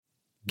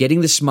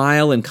Getting the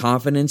smile and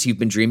confidence you've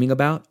been dreaming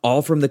about,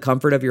 all from the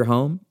comfort of your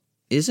home,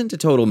 isn't a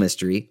total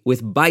mystery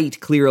with Byte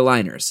clear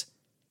aligners.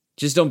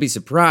 Just don't be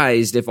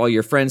surprised if all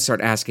your friends start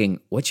asking,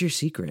 "What's your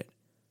secret?"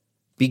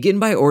 Begin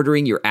by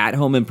ordering your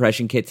at-home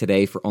impression kit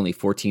today for only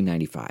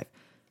 $14.95.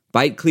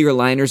 Byte clear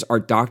aligners are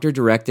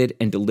doctor-directed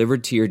and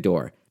delivered to your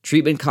door.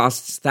 Treatment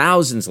costs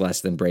thousands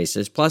less than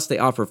braces, plus they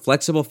offer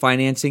flexible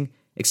financing,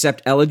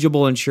 accept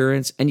eligible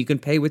insurance, and you can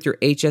pay with your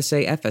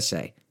HSA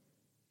FSA.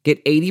 Get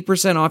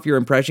 80% off your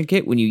impression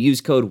kit when you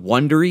use code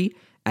WONDERY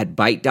at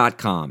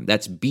Byte.com.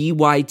 That's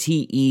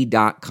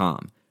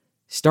BYTE.com.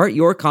 Start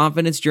your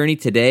confidence journey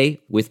today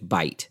with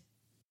Byte.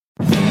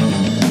 Go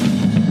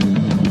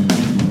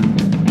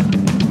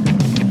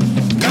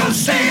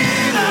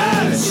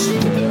Steelers!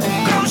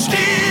 Go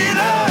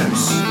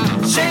Steelers!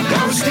 Say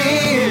go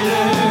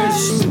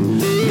Steelers!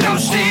 Go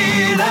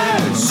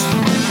Steelers!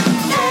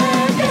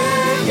 Yeah,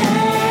 yeah, yeah,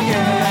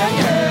 yeah,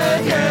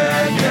 yeah,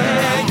 yeah,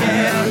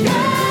 yeah,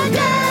 yeah.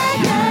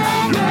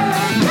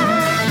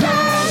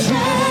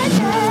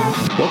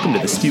 Welcome to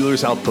the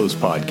Steelers Outpost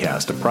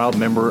Podcast, a proud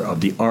member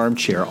of the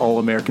Armchair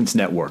All-Americans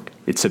Network.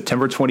 It's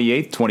September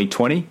 28th,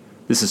 2020.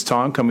 This is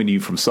Tom coming to you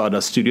from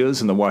Sawdust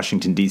Studios in the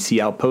Washington, D.C.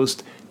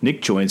 Outpost.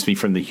 Nick joins me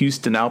from the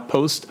Houston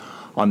Outpost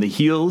on the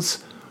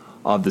heels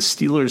of the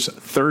Steelers'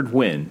 third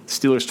win.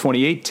 Steelers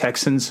 28,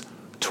 Texans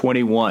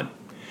 21.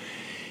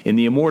 In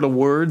the immortal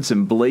words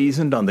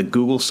emblazoned on the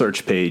Google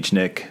search page,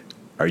 Nick,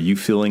 are you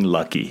feeling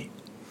lucky?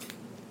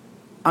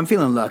 I'm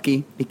feeling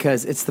lucky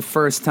because it's the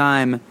first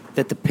time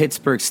that the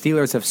Pittsburgh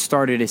Steelers have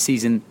started a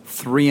season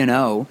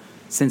 3-0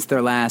 since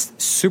their last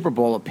Super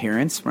Bowl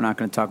appearance. We're not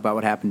going to talk about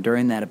what happened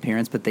during that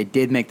appearance, but they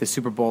did make the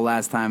Super Bowl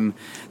last time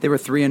they were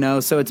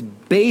 3-0. So it's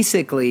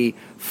basically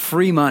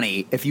free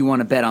money if you want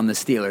to bet on the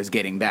Steelers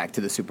getting back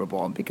to the Super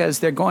Bowl, because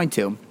they're going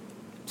to.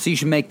 So you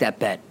should make that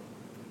bet.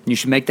 You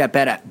should make that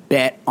bet at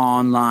Bet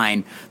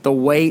Online. The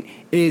wait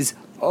is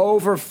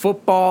over.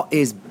 Football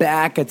is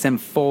back. It's in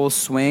full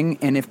swing.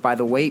 And if by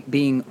the wait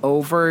being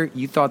over,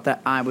 you thought that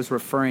I was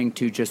referring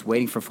to just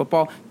waiting for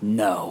football,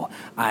 no.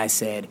 I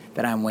said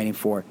that I'm waiting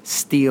for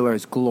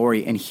Steelers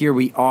glory. And here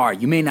we are.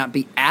 You may not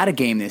be at a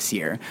game this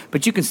year,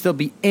 but you can still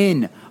be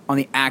in on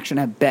the action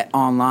at Bet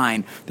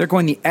Online. They're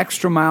going the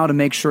extra mile to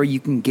make sure you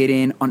can get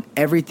in on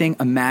everything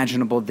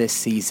imaginable this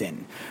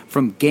season.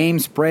 From game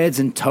spreads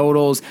and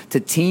totals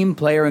to team,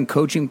 player, and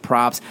coaching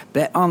props,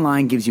 Bet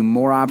Online gives you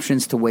more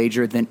options to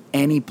wager than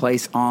any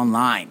place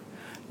online.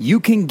 You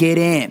can get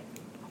in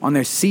on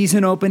their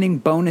season opening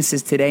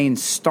bonuses today and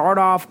start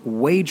off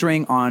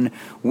wagering on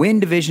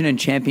win division and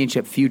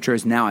championship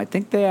futures now. I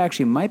think they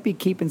actually might be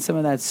keeping some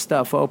of that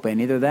stuff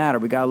open. Either that or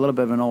we got a little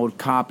bit of an old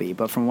copy.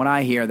 But from what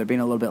I hear, they're being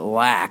a little bit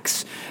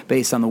lax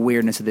based on the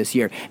weirdness of this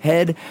year.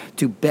 Head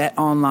to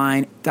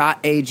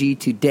betonline.ag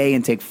today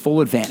and take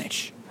full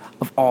advantage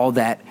of all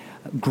that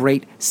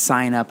great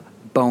sign-up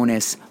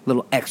bonus,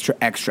 little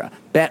extra.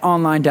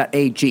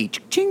 betonline.ag,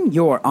 ching,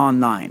 your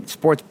online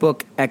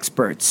sportsbook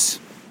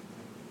experts.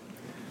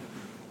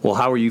 Well,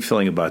 how are you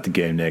feeling about the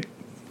game, Nick?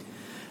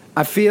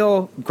 I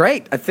feel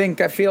great. I think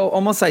I feel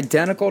almost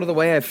identical to the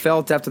way I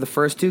felt after the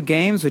first two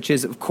games, which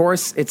is, of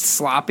course, it's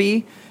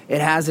sloppy. It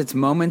has its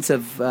moments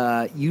of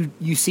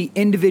you see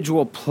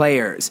individual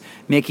players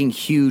making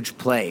huge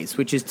plays,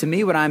 which is, to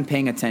me, what I'm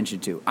paying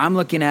attention to. I'm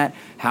looking at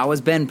how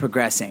has Ben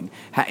progressing.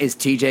 Is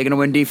TJ going to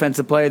win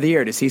Defensive Player of the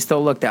Year? Does he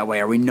still look that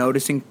way? Are we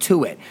noticing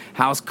to it?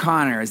 How's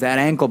Connor? Is that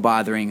ankle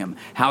bothering him?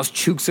 How's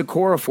Chuks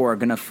Okorafor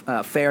going to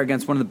fare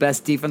against one of the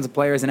best defensive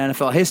players in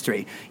NFL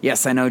history?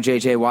 Yes, I know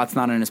J.J. Watt's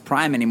not in his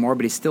prime anymore,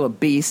 but he's still a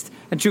beast.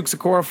 And Chuks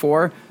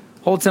Okorafor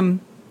holds him.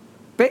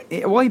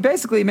 Well, he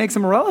basically makes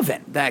them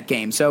irrelevant that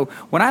game. So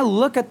when I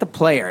look at the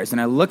players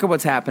and I look at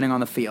what's happening on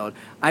the field,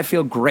 I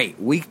feel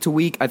great. Week to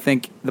week, I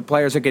think the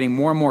players are getting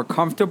more and more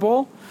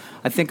comfortable.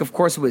 I think, of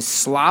course, it was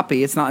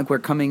sloppy. It's not like we're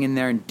coming in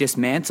there and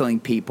dismantling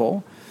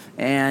people.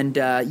 And,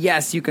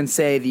 yes, you can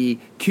say the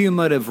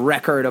cumulative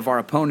record of our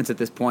opponents at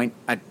this point,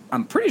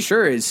 I'm pretty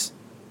sure is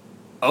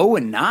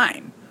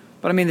 0-9.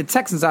 But, I mean, the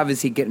Texans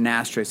obviously get an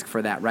asterisk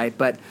for that, right?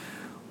 But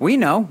we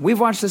know. We've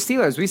watched the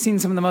Steelers. We've seen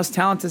some of the most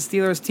talented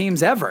Steelers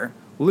teams ever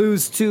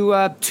lose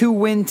to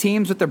two-win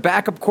teams with their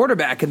backup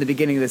quarterback in the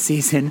beginning of the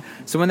season.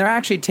 So when they're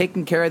actually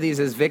taking care of these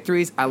as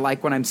victories, I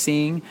like what I'm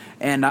seeing,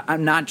 and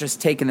I'm not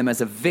just taking them as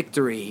a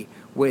victory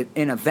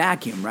in a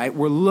vacuum, right?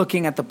 We're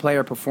looking at the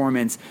player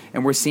performance,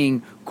 and we're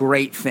seeing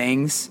great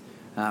things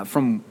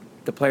from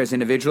the players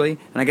individually.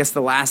 And I guess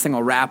the last thing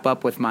I'll wrap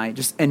up with my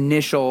just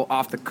initial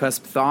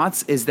off-the-cusp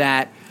thoughts is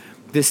that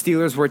the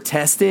Steelers were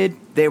tested.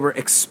 They were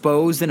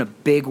exposed in a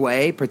big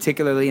way,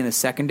 particularly in the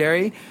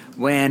secondary,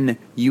 when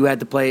you had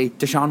to play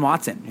Deshaun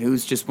Watson,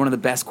 who's just one of the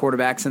best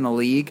quarterbacks in the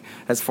league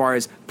as far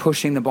as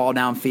pushing the ball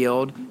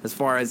downfield, as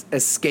far as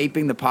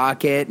escaping the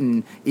pocket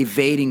and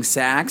evading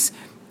sacks.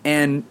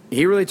 And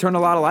he really turned a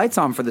lot of lights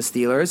on for the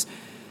Steelers.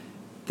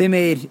 They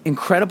made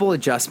incredible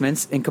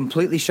adjustments and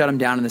completely shut him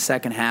down in the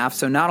second half.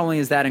 So not only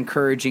is that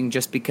encouraging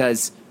just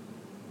because,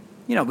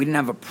 we didn't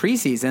have a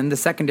preseason, the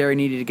secondary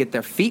needed to get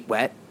their feet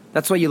wet.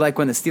 That's why you like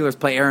when the Steelers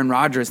play Aaron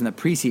Rodgers in the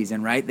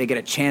preseason, right? They get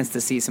a chance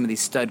to see some of these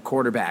stud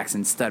quarterbacks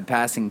and stud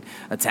passing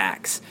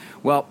attacks.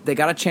 Well, they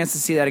got a chance to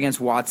see that against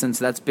Watson,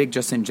 so that's big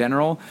just in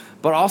general.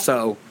 But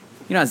also,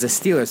 as a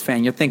Steelers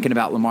fan, you're thinking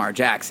about Lamar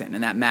Jackson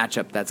and that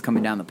matchup that's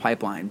coming down the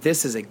pipeline.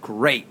 This is a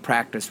great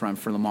practice run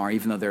for Lamar,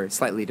 even though they're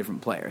slightly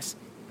different players.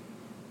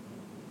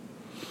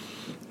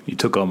 You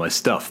took all my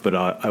stuff, but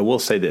I will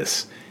say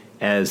this.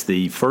 As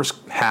the first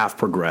half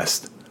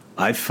progressed,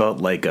 I felt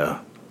like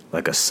a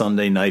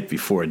Sunday night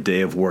before a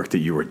day of work that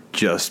you were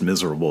just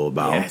miserable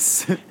about.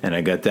 Yes. And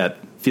I got that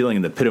feeling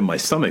in the pit of my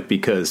stomach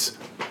because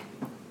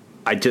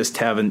I just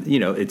haven't,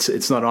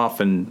 it's not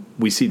often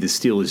we see the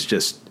Steelers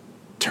just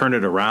turn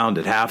it around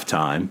at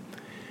halftime.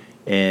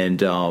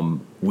 And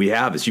we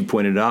have, as you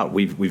pointed out,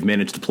 we've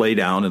managed to play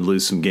down and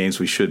lose some games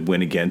we should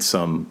win against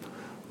some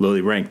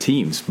lowly ranked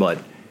teams. But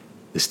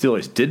the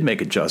Steelers did make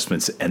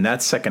adjustments, and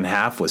that second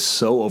half was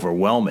so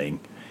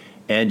overwhelming.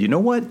 And you know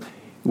what?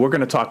 We're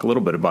going to talk a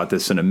little bit about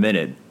this in a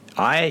minute.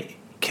 I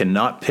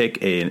cannot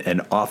pick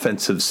an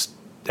offensive,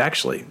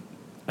 actually,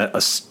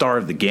 a star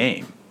of the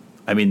game.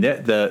 I mean,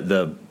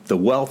 the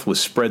wealth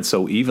was spread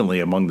so evenly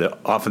among the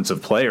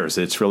offensive players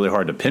that it's really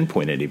hard to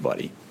pinpoint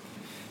anybody.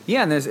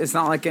 Yeah, and it's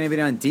not like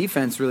anybody on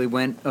defense really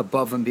went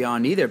above and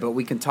beyond either, but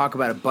we can talk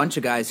about a bunch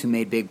of guys who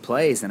made big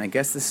plays, and I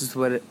guess this is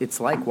what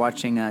it's like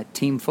watching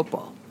team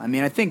football. I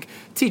mean, I think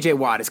T.J.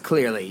 Watt has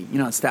clearly,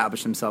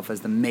 established himself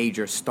as the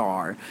major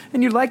star,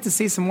 and you'd like to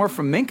see some more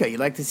from Minkah. You'd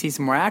like to see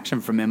some more action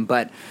from him,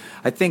 but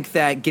I think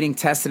that getting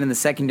tested in the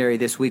secondary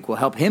this week will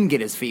help him get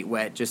his feet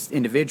wet just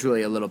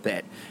individually a little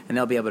bit, and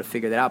they'll be able to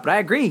figure that out. But I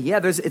agree, yeah,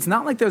 it's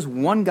not like there's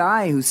one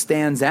guy who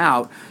stands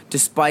out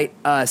despite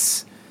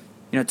us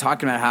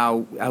talking about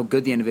how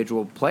good the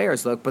individual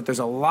players look, but there's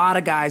a lot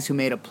of guys who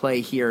made a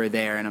play here or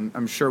there, and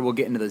I'm sure we'll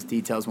get into those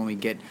details when we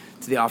get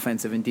to the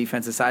offensive and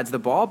defensive sides of the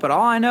ball. But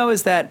all I know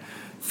is that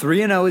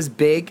 3-0 is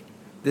big.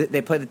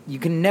 They play. You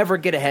can never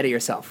get ahead of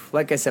yourself.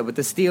 Like I said, with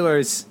the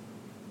Steelers,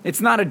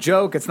 it's not a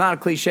joke. It's not a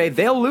cliche.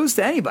 They'll lose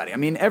to anybody. I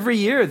mean, every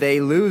year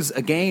they lose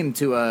a game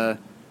to a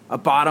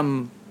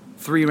bottom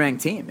 3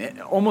 ranked team.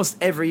 Almost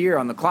every year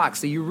on the clock.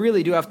 So you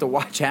really do have to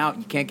watch out.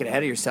 You can't get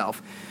ahead of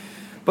yourself.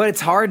 But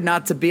it's hard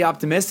not to be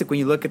optimistic when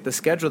you look at the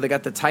schedule. They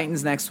got the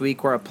Titans next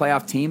week, who are a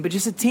playoff team, but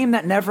just a team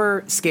that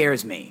never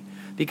scares me.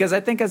 Because I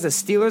think as a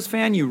Steelers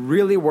fan, you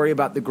really worry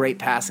about the great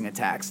passing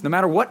attacks. No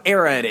matter what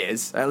era it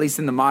is, at least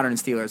in the modern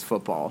Steelers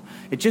football,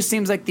 it just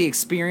seems like the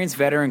experienced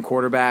veteran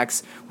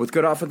quarterbacks with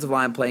good offensive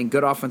line play and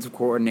good offensive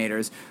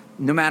coordinators,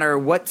 no matter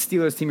what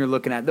Steelers team you're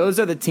looking at, those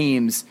are the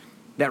teams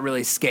that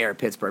really scare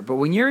Pittsburgh. But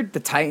when you're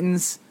the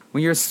Titans,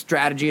 when your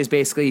strategy is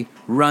basically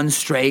run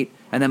straight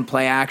and then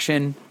play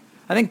action,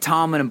 I think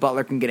Tomlin and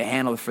Butler can get a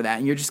handle for that,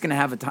 and you're just going to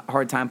have a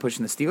hard time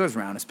pushing the Steelers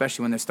around,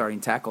 especially when they're starting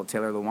tackle.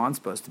 Taylor Lewan's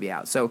supposed to be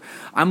out. So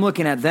I'm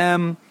looking at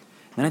them,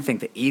 and I think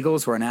the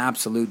Eagles were an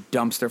absolute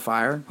dumpster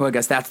fire, who I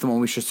guess that's the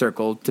one we should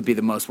circle to be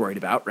the most worried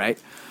about, right?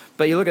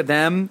 But you look at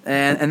them,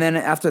 and then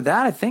after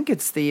that, I think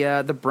it's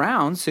the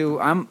Browns, who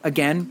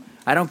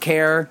I don't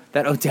care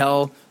that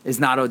Odell is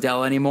not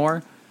Odell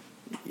anymore.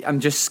 I'm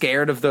just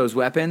scared of those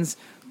weapons.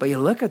 But you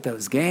look at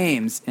those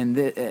games, and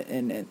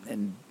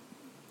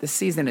this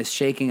season is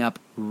shaking up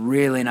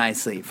really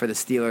nicely for the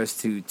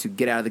Steelers to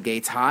get out of the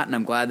gates hot, and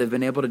I'm glad they've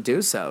been able to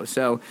do so.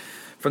 So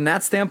from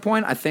that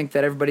standpoint, I think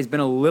that everybody's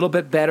been a little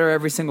bit better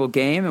every single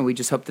game, and we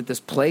just hope that this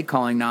play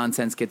calling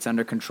nonsense gets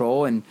under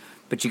control.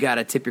 But you got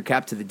to tip your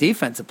cap to the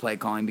defensive play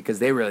calling because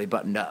they really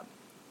buttoned up.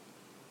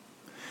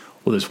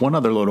 Well, there's one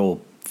other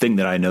little thing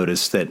that I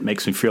noticed that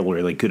makes me feel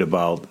really good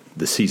about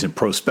the season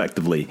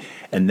prospectively,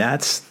 and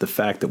that's the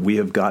fact that we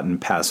have gotten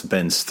past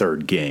Ben's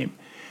third game.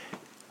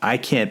 I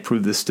can't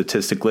prove this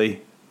statistically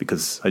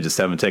because I just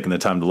haven't taken the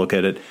time to look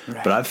at it,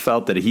 right. But I've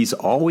felt that he's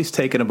always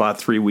taken about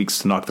 3 weeks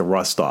to knock the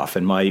rust off,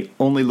 and my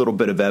only little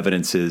bit of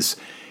evidence is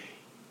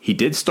he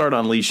did start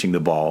unleashing the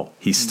ball.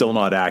 He's still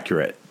not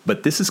accurate,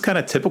 but this is kind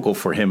of typical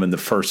for him in the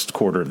first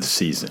quarter of the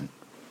season.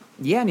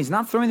 Yeah, and he's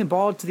not throwing the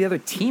ball to the other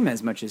team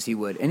as much as he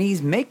would, and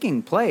he's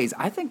making plays.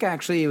 I think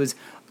actually it was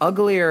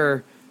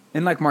uglier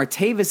in like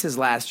Martavis's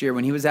last year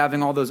when he was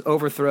having all those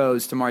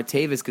overthrows to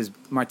Martavis because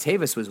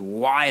Martavis was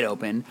wide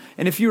open.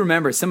 And if you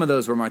remember, some of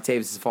those were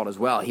Martavis' fault as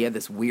well. He had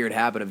this weird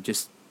habit of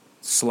just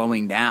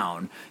slowing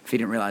down if he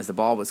didn't realize the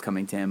ball was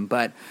coming to him.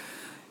 But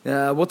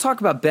we'll talk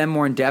about Ben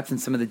more in depth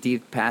and some of the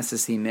deep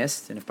passes he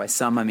missed. And if by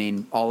some, I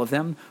mean all of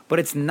them. But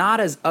it's not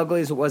as ugly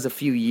as it was a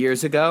few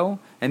years ago.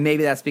 And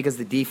maybe that's because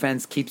the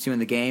defense keeps you in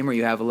the game or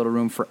you have a little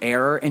room for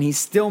error. And he's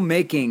still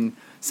making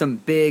some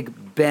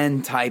big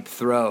Ben-type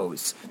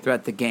throws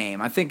throughout the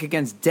game. I think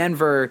against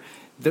Denver,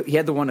 he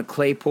had the one to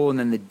Claypool and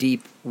then the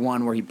deep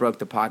one where he broke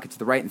the pocket to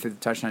the right and threw the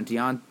touchdown to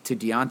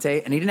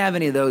Deontay. And he didn't have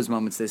any of those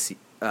moments this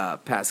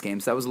past game,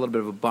 so that was a little bit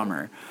of a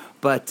bummer.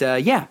 But,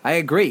 yeah, I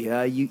agree.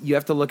 You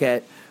have to look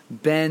at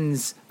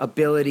Ben's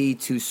ability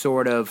to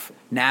sort of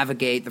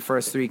navigate the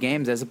first 3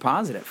 games as a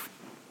positive.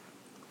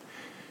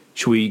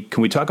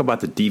 Can we talk about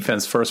the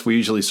defense first? We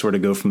usually sort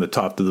of go from the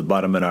top to the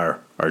bottom in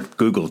our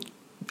Google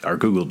our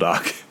Google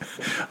Doc.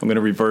 I'm going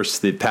to reverse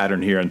the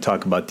pattern here and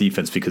talk about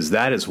defense, because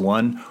that is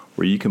one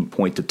where you can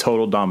point to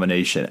total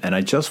domination. And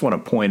I just want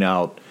to point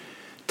out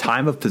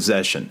time of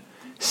possession.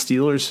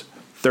 Steelers,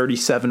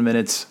 37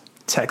 minutes.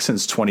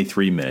 Texans,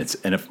 23 minutes.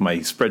 And if my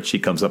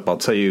spreadsheet comes up, I'll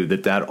tell you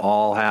that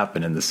all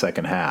happened in the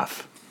second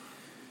half.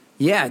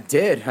 Yeah, it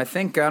did. I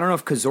don't know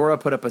if Kazora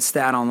put up a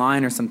stat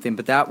online or something,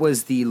 but that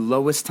was the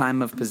lowest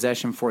time of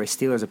possession for a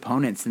Steelers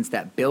opponent since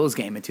that Bills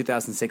game in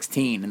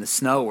 2016 in the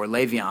snow, where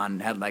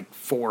Le'Veon had like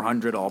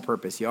 400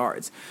 all-purpose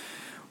yards.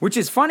 Which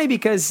is funny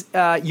because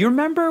you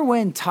remember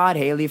when Todd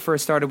Haley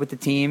first started with the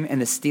team and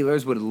the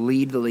Steelers would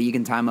lead the league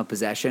in time of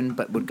possession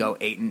but would go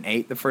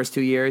 8-8 the first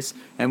 2 years?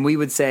 And we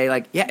would say,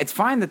 like, yeah, it's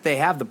fine that they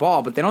have the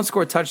ball, but they don't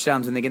score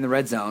touchdowns when they get in the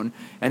red zone.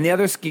 And the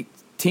other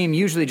team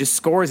usually just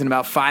scores in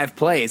about 5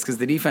 plays because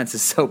the defense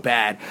is so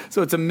bad.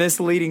 So it's a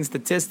misleading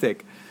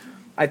statistic.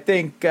 I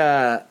think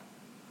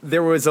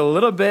there was a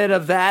little bit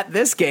of that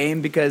this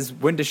game because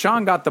when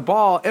Deshaun got the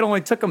ball, it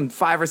only took him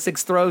 5 or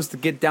 6 throws to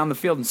get down the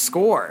field and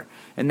score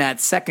in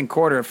that second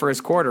quarter,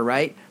 first quarter,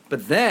 right?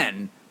 But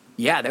then,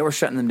 yeah, they were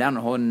shutting them down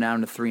and holding them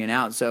down to 3 and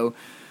out. So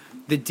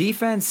the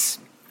defense,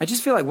 I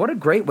just feel like what a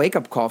great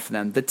wake-up call for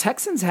them. The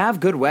Texans have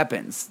good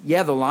weapons.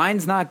 Yeah, the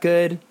line's not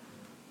good,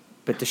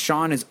 but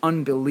Deshaun is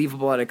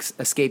unbelievable at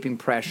escaping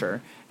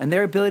pressure. And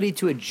their ability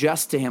to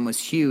adjust to him was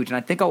huge. And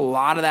I think a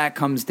lot of that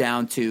comes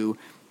down to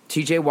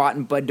T.J. Watt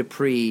and Bud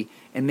Dupree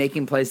and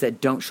making plays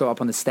that don't show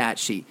up on the stat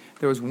sheet.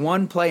 There was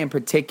one play in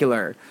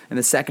particular in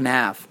the second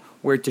half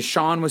where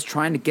Deshaun was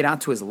trying to get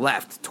out to his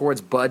left towards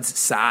Bud's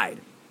side.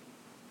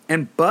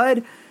 And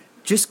Bud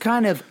just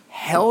kind of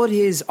held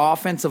his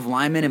offensive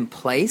lineman in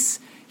place.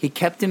 He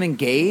kept him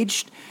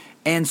engaged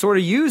and sort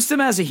of used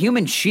him as a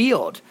human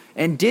shield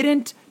and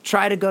didn't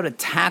try to go to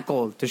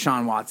tackle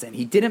Deshaun Watson.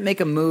 He didn't make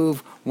a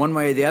move one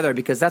way or the other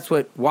because that's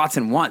what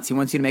Watson wants. He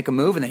wants you to make a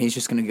move and then he's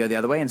just going to go the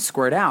other way and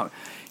squirt out.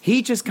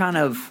 He just kind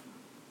of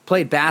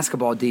played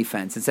basketball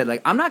defense and said,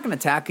 like, I'm not going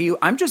to tackle you.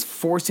 I'm just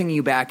forcing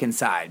you back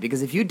inside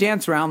because if you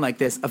dance around like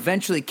this,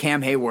 eventually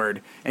Cam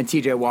Hayward and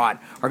TJ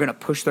Watt are going to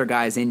push their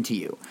guys into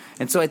you.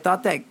 And so I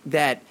thought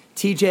that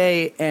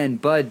TJ and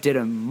Bud did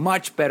a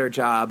much better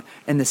job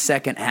in the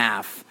second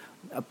half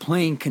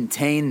playing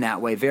contained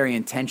that way very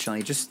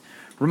intentionally. It just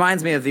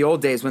reminds me of the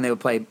old days when they would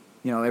play,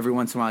 every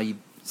once in a while you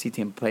see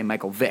team play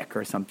Michael Vick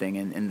or something,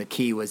 and the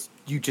key was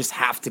you just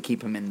have to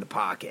keep him in the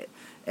pocket.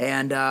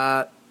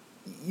 And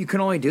you can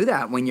only do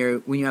that when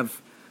you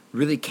have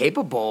really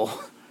capable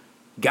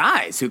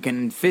guys who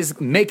can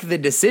make the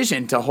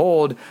decision to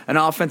hold an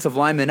offensive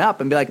lineman up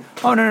and be like,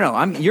 oh,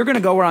 no, you're going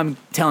to go where I'm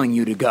telling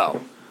you to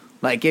go.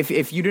 Like,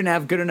 if you didn't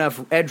have good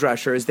enough edge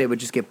rushers, they would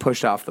just get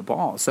pushed off the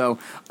ball. So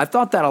I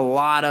thought that a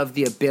lot of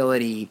the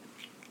ability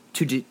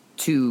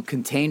to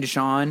contain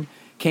Deshaun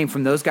came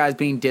from those guys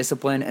being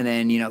disciplined and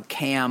then,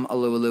 Cam,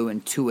 Alualu,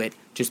 and Tuitt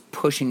just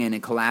pushing in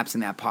and collapsing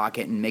that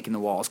pocket and making the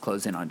walls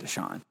close in on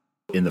Deshaun.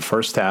 In the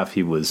first half,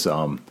 he was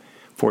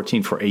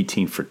 14 for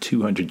 18 for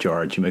 200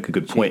 yards. You make a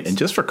good point. And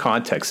just for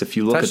context, if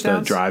you look at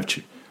the drive,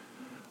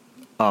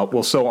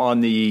 so on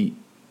the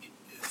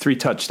 3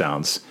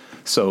 touchdowns,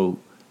 so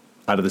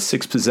out of the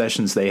 6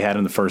 possessions they had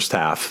in the first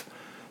half,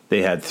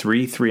 they had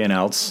 3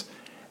 3-and-outs,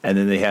 and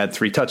then they had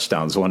 3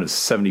 touchdowns. One is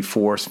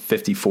 74,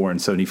 54,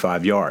 and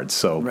 75 yards.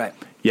 So, right.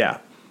 Yeah.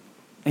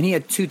 And he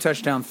had 2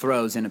 touchdown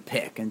throws and a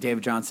pick, and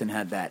David Johnson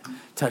had that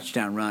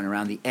touchdown run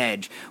around the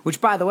edge,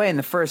 which, by the way, in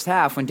the first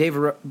half, when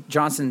David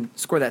Johnson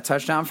scored that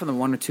touchdown from the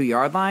 1 or 2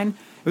 yard line,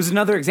 it was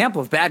another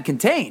example of bad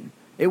contain.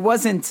 It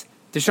wasn't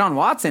Deshaun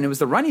Watson, it was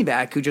the running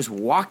back who just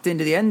walked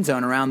into the end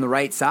zone around the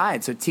right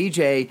side. So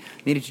TJ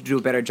needed to do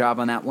a better job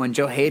on that one.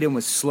 Joe Hayden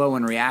was slow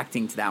in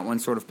reacting to that one,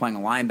 sort of playing a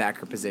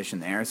linebacker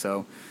position there,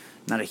 so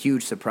not a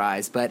huge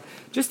surprise. But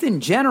just in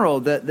general,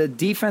 the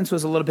defense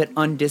was a little bit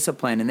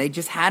undisciplined, and they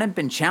just hadn't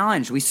been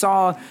challenged. We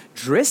saw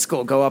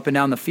Driscoll go up and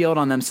down the field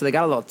on them, so they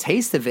got a little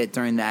taste of it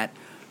during that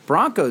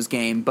Broncos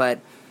game. But,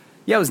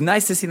 yeah, it was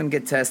nice to see them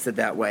get tested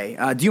that way.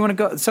 Do you want to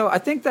go? So I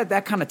think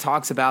that kind of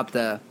talks about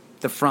the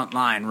front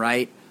line,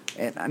 right?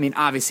 I mean,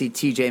 obviously,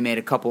 TJ made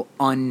a couple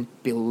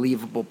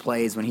unbelievable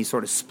plays when he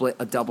sort of split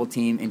a double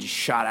team and just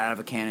shot out of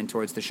a cannon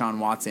towards Deshaun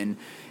Watson.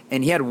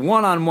 And he had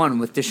one-on-one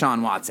with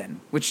Deshaun Watson,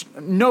 which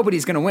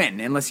nobody's going to win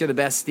unless you're the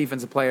best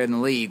defensive player in the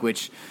league,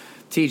 which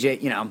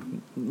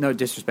TJ, no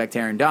disrespect to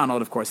Aaron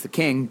Donald, of course, the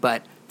king,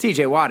 but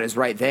TJ Watt is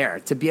right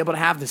there. To be able to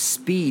have the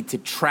speed to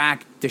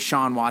track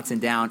Deshaun Watson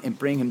down and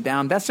bring him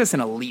down, that's just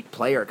an elite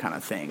player kind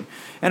of thing.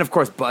 And, of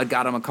course, Bud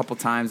got him a couple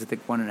times, I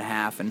think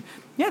 1.5. And,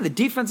 yeah, the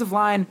defensive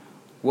line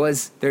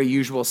was their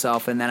usual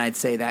self, and then I'd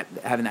say that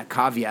having that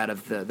caveat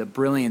of the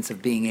brilliance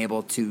of being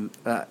able to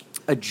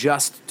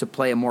adjust to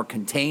play a more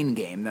contained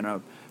game than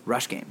a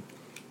rush game.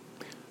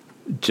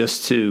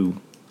 Just to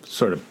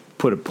sort of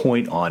put a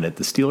point on it,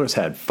 the Steelers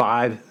had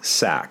 5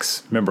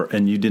 sacks. Remember,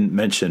 and you didn't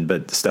mention,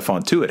 but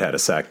Stephon Tuitt had a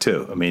sack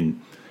too. I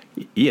mean,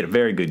 he had a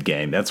very good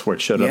game. That's where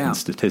it showed up in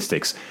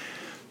statistics.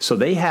 So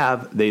they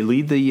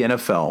lead the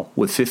NFL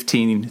with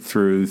 15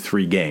 through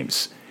 3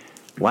 games.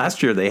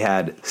 Last year they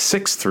had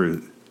 6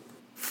 through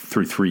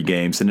 3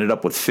 games, ended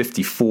up with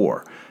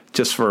 54.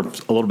 just for a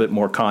little bit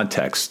more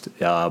context,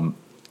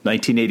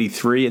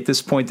 1983, at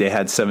this point, they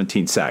had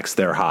 17 sacks.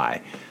 They're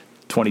high.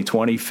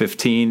 2020,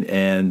 15,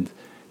 and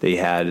they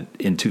had,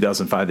 in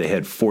 2005, they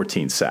had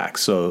 14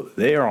 sacks. So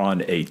they are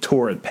on a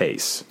torrid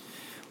pace.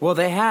 Well,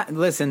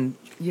 listen,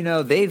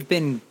 they've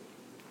been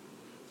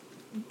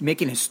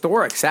making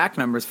historic sack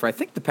numbers for, I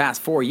think, the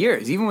past 4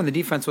 years. Even when the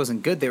defense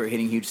wasn't good, they were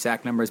hitting huge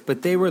sack numbers,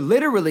 but they were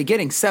literally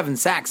getting 7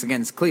 sacks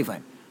against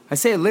Cleveland. I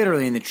say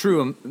literally in the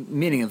true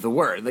meaning of the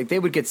word. Like, they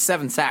would get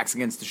 7 sacks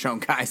against DeShone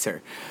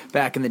Kizer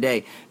back in the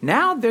day.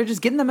 Now they're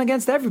just getting them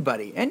against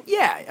everybody. And,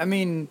 yeah, I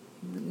mean,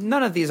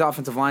 none of these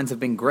offensive lines have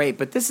been great,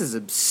 but this is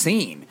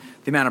obscene,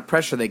 the amount of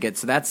pressure they get,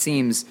 so that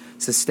seems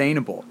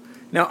sustainable.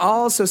 Now,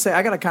 I'll also say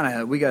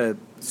we got to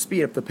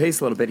speed up the pace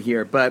a little bit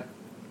here, but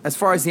as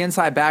far as the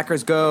inside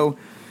backers go,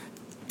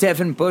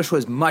 Devin Bush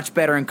was much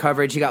better in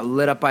coverage. He got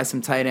lit up by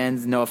some tight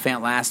ends. Noah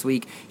Fant last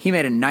week. He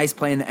made a nice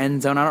play in the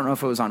end zone. I don't know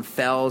if it was on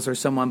Fells or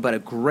someone, but a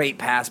great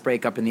pass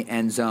break up in the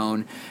end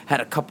zone. Had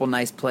a couple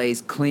nice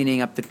plays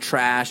cleaning up the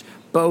trash.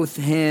 Both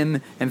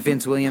him and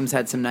Vince Williams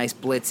had some nice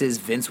blitzes.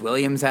 Vince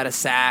Williams had a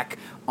sack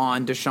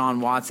on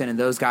Deshaun Watson, and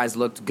those guys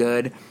looked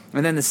good.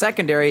 And then the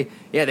secondary,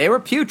 they were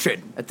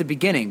putrid at the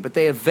beginning, but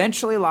they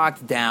eventually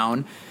locked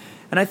down.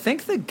 And I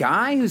think the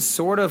guy who's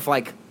sort of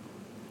like,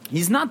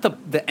 he's not the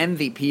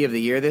MVP of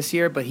the year this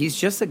year, but he's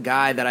just a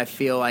guy that I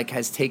feel like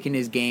has taken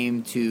his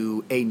game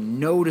to a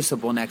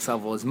noticeable next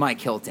level is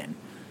Mike Hilton.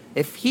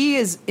 If he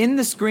is in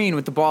the screen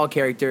with the ball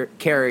carrier,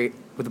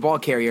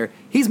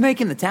 he's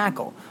making the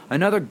tackle.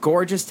 Another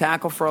gorgeous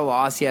tackle for a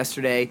loss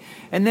yesterday.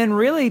 And then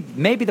really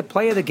maybe the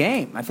play of the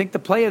game. I think the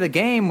play of the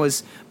game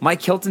was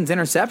Mike Hilton's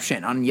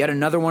interception on yet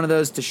another one of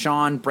those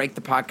Deshaun break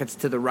the pockets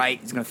to the right.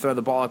 He's going to throw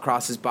the ball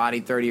across his body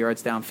 30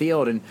 yards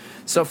downfield. And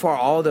so far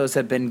all of those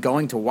have been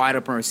going to wide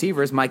open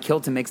receivers. Mike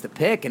Hilton makes the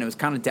pick, and it was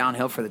kind of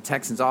downhill for the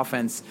Texans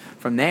offense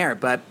from there.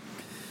 But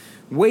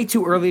way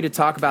too early to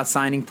talk about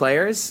signing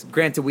players.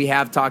 Granted, we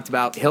have talked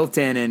about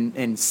Hilton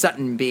and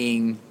Sutton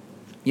being,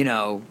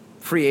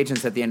 free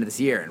agents at the end of this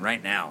year. And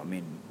right now, I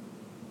mean,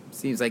 it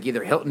seems like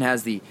either Hilton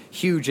has the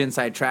huge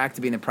inside track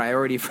to being the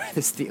priority for the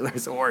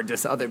Steelers, or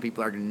just other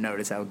people are going to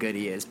notice how good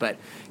he is. But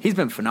he's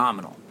been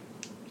phenomenal.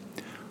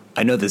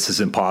 I know this is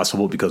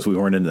impossible because we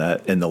weren't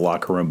in the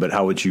locker room, but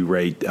how would you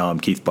rate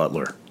Keith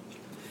Butler?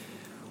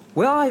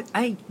 Well,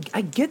 I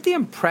get the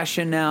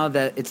impression now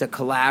that it's a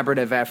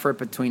collaborative effort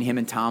between him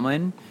and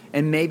Tomlin,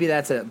 and maybe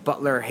that's a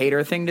Butler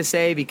hater thing to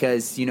say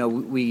because he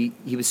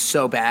was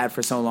so bad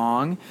for so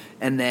long,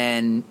 and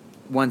then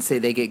once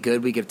they get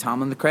good, we give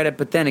Tomlin the credit.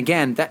 But then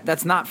again,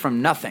 that's not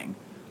from nothing.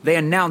 They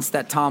announced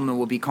that Tomlin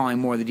will be calling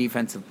more of the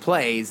defensive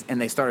plays, and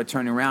they started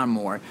turning around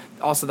more.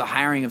 Also, the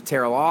hiring of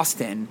Terrell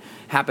Austin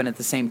happened at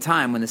the same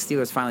time when the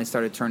Steelers finally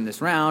started turning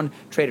this around,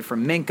 traded for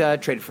Minka,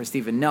 traded for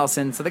Steven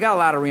Nelson. So they got a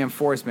lot of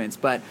reinforcements.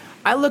 But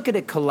I look at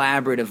it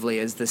collaboratively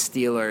as the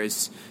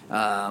Steelers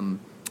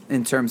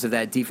in terms of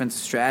that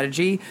defensive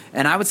strategy.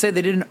 And I would say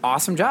they did an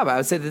awesome job. I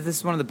would say that this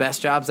is one of the best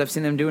jobs I've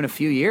seen them do in a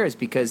few years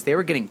because they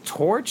were getting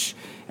torched,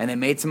 and they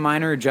made some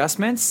minor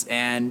adjustments,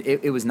 and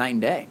it was night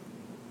and day.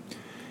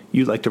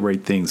 You like to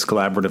rate things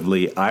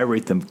collaboratively. I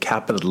rate them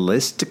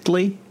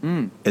capitalistically,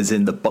 as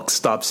in the buck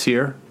stops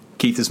here.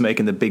 Keith is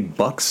making the big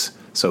bucks,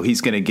 so he's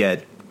going to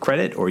get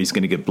credit or he's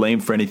going to get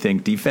blamed for anything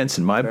defense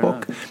in my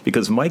book,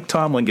 because Mike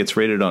Tomlin gets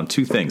rated on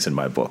 2 things in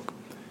my book: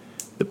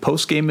 the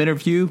post-game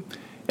interview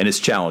and his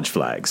challenge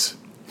flags.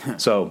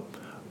 So,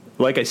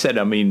 like I said,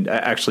 I mean,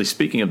 actually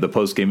speaking of the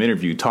post-game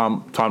interview,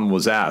 Tom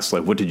was asked,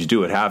 like, what did you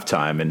do at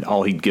halftime? And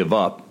all he'd give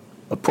up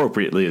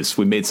appropriately is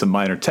we made some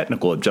minor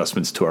technical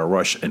adjustments to our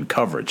rush and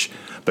coverage.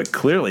 But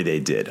clearly they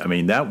did. I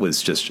mean, that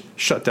was just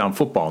shut down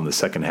football in the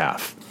second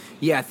half.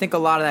 Yeah, I think a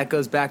lot of that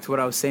goes back to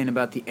what I was saying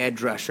about the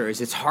edge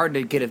rushers. It's hard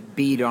to get a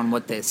beat on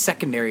what the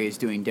secondary is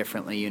doing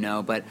differently,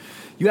 but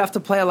you have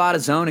to play a lot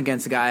of zone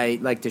against a guy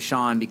like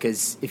Deshaun,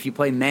 because if you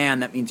play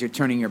man, that means you're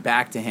turning your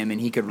back to him, and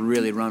he could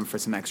really run for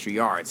some extra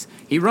yards.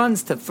 He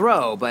runs to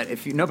throw, but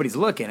if nobody's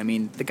looking, I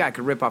mean, the guy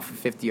could rip off a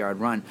 50-yard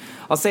run.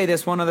 I'll say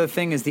this one other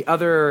thing is the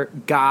other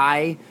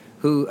guy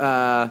who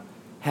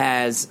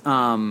has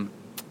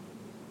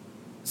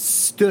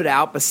stood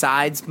out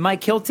besides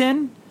Mike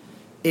Hilton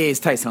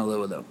is Tyson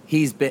Alualu.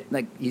 He's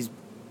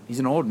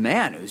an old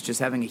man who's just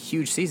having a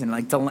huge season.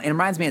 It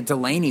reminds me of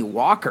Delaney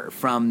Walker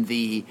from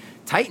the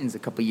Titans a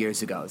couple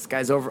years ago. This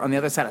guy's over on the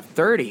other side of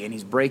 30, and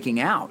he's breaking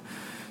out.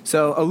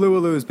 So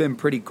Alualu has been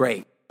pretty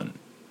great.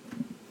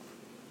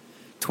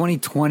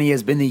 2020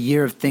 has been the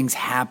year of things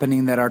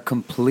happening that are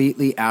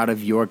completely out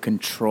of your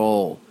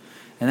control,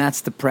 and that's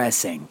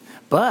depressing.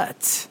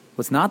 But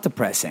what's not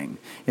depressing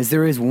is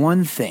there is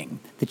one thing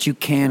that you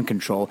can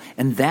control,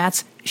 and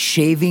that's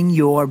shaving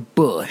your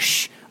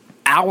bush.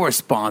 Our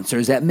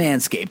sponsors at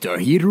Manscaped are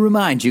here to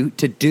remind you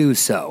to do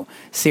so.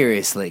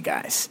 Seriously,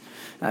 guys.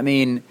 I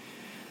mean,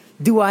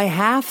 do I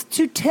have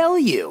to tell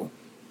you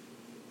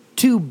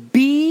to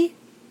be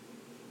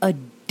a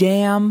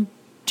damn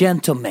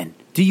gentleman?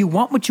 Do you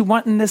want what you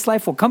want in this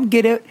life? Well, come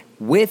get it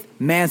with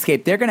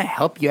Manscaped. They're going to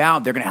help you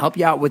out. They're going to help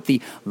you out with the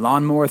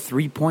Lawnmower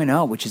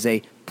 3.0, which is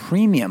a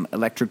premium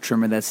electric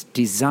trimmer that's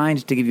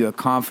designed to give you a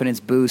confidence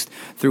boost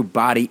through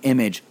body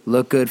image.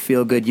 Look good,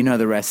 feel good, you know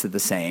the rest of the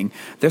saying.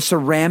 Their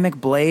ceramic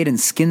blade and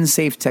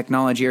skin-safe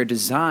technology are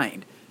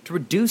designed to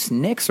reduce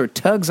nicks or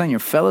tugs on your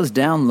fellas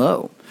down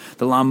low.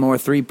 The Lawnmower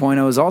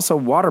 3.0 is also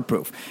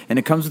waterproof, and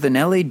it comes with an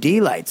LED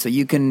light so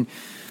you can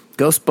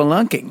go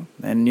spelunking.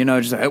 And,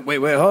 just like, wait,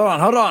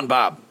 hold on,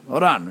 Bob.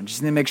 Hold on. I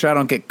just need to make sure I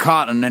don't get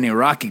caught on any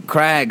rocky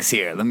crags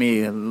here. Let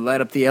me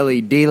light up the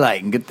LED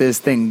light and get this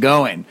thing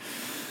going.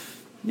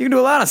 You can do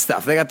a lot of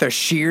stuff. They got their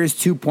Shears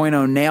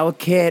 2.0 nail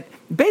kit.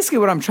 Basically,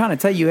 what I'm trying to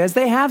tell you is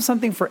they have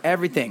something for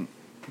everything.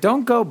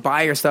 Don't go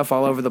buy your stuff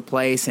all over the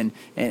place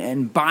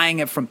and buying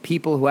it from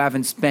people who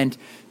haven't spent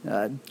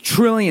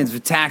trillions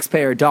of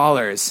taxpayer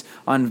dollars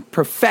on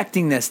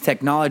perfecting this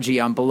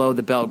technology on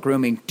below-the-belt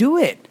grooming. Do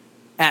it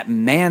at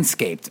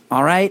Manscaped,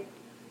 all right?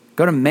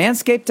 Go to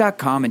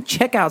manscaped.com and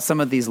check out some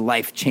of these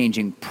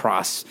life-changing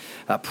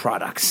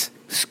products.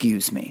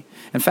 Excuse me.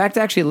 In fact,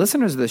 actually,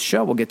 listeners of this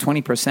show will get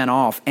 20%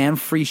 off and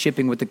free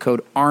shipping with the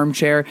code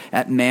armchair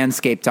at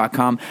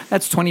manscaped.com.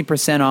 That's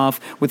 20% off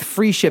with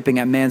free shipping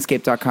at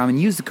manscaped.com, and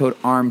use the code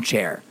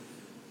armchair.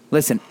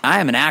 Listen, I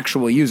am an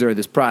actual user of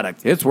this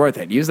product. It's worth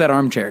it. Use that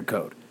armchair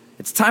code.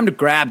 It's time to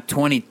grab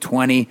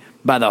 2020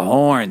 by the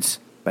horns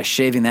by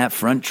shaving that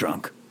front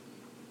trunk.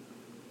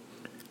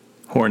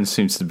 Horn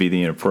seems to be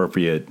the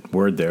inappropriate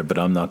word there, but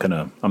I'm not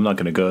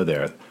gonna go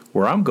there.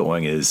 Where I'm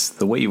going is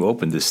the way you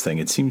opened this thing.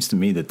 It seems to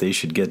me that they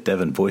should get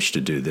Devin Bush to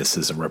do this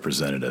as a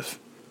representative.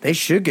 They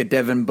should get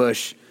Devin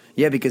Bush.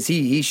 Yeah, because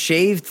he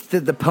shaved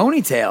the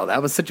ponytail.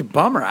 That was such a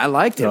bummer. I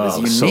liked it. It was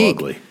unique. So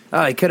ugly.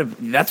 Oh, he could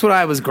have. That's what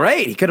I was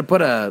great. He could have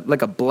put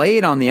a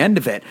blade on the end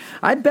of it.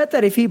 I'd bet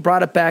that if he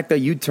brought it back, though,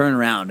 you'd turn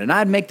around, and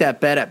I'd make that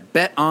bet at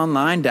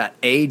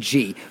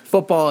betonline.ag.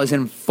 Football is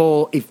in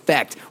full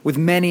effect, with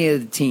many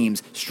of the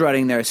teams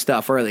strutting their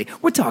stuff early.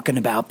 We're talking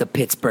about the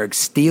Pittsburgh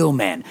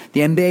Steelmen.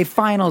 The NBA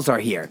Finals are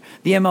here.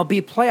 The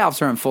MLB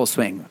playoffs are in full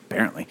swing.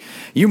 Apparently,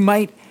 you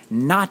might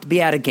not be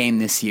at a game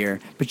this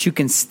year, but you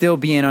can still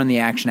be in on the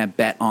action at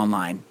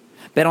BetOnline.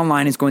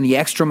 BetOnline is going the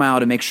extra mile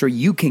to make sure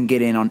you can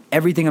get in on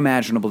everything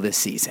imaginable this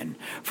season.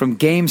 From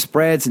game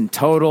spreads and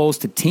totals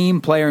to team,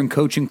 player, and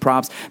coaching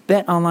props,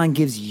 BetOnline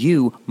gives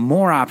you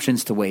more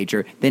options to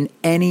wager than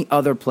any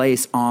other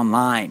place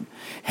online.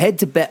 Head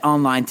to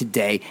BetOnline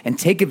today and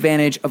take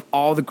advantage of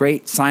all the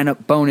great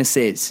sign-up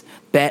bonuses.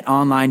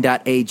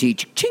 BetOnline.ag.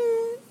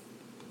 Ching!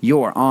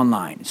 Your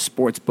online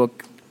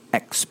sportsbook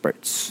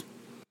experts.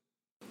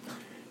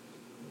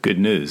 Good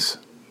news.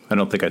 I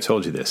don't think I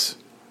told you this.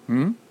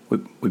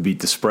 We beat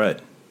the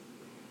spread.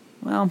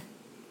 Well,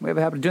 we have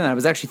a habit of doing that. I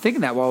was actually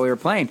thinking that while we were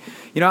playing.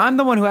 I'm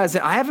the one who I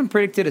haven't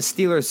predicted a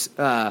Steelers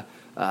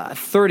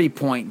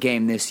 30-point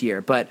game this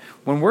year, but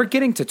when we're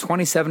getting to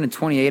 27 and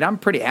 28, I'm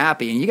pretty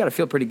happy, and you got to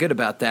feel pretty good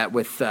about that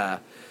with the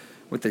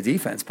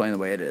defense playing the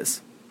way it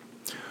is.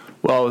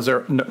 Well,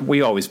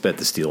 we always bet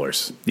the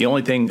Steelers. The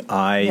only thing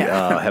I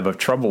have a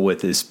trouble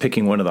with is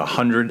picking one of the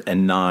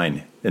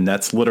 109, and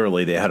that's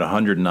literally they had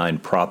 109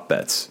 prop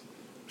bets.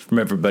 From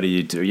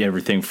everybody,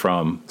 everything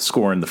from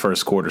scoring the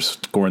first quarter,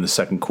 scoring the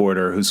second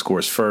quarter, who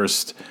scores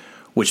first,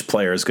 which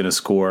player is going to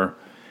score.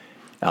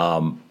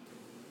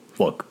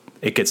 Look,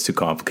 it gets too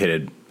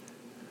complicated.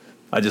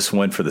 I just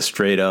went for the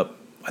straight up.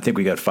 I think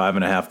we got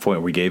 5.5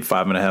 points. We gave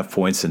 5.5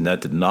 points, and that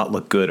did not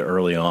look good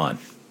early on.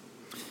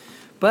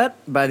 But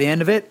by the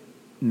end of it,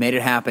 made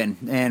it happen,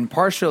 and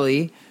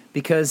partially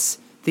because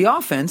the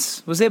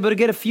offense was able to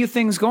get a few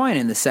things going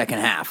in the second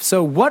half.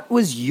 So what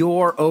was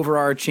your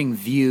overarching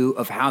view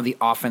of how the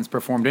offense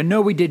performed? I know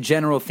we did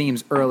general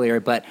themes earlier,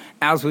 but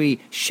as we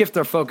shift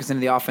our focus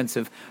into the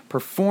offensive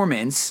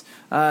performance,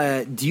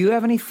 do you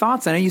have any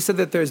thoughts? I know you said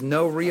that there's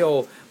no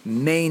real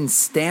main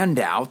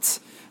standout,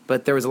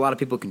 but there was a lot of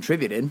people who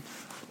contributed.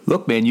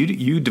 Look, man,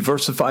 you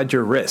diversified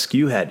your risk.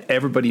 You had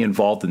everybody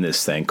involved in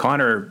this thing.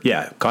 Connor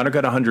got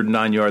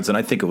 109 yards, and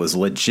I think it was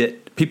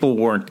legit. People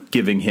weren't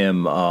giving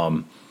him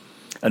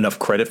enough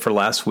credit for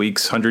last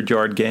week's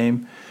 100-yard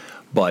game,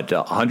 but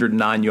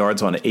 109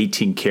 yards on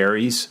 18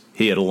 carries.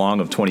 He had a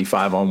long of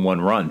 25 on one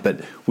run.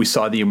 But we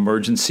saw the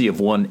emergency of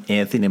one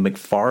Anthony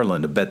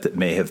McFarland, a bet that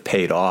may have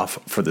paid off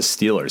for the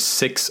Steelers.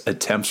 6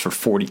 attempts for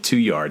 42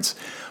 yards.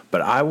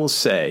 But I will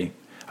say,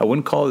 I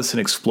wouldn't call this an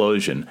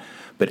explosion,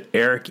 but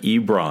Eric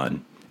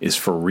Ebron is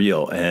for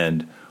real.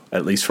 And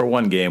at least for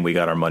one game, we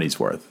got our money's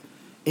worth.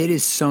 It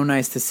is so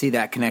nice to see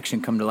that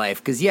connection come to life.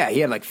 Because, he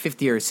had like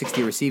 50 or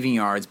 60 receiving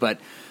yards, but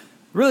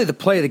really the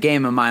play of the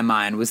game in my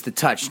mind was the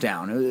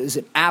touchdown. It was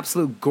an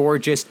absolute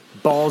gorgeous,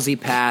 ballsy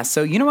pass.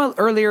 So you know what,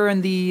 earlier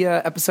in the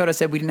episode I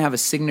said we didn't have a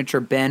signature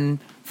Ben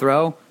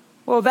throw?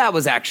 Well, that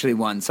was actually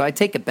one, so I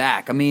take it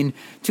back. I mean,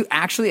 to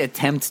actually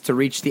attempt to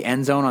reach the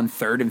end zone on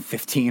 3rd and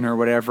 15 or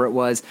whatever it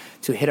was,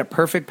 to hit a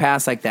perfect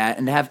pass like that,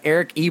 and to have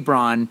Eric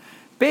Ebron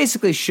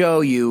basically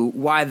show you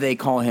why they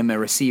call him a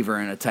receiver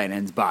in a tight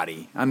end's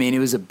body. I mean, it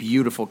was a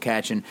beautiful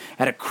catch and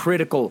at a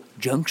critical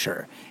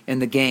juncture in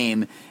the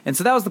game. And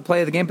so that was the play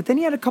of the game. But then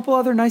he had a couple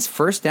other nice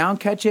first down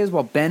catches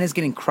while Ben is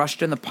getting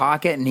crushed in the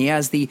pocket, and he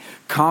has the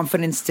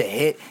confidence to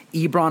hit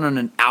Ebron on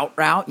an out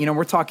route. You know,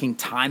 we're talking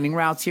timing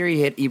routes here.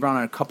 He hit Ebron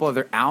on a couple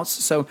other outs.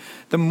 So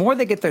the more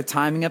they get their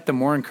timing up, the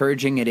more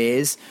encouraging it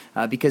is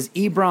because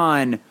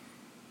Ebron,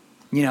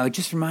 you know, it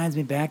just reminds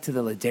me back to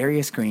the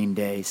Ladarius Green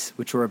days,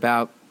 which were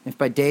about, if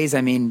by days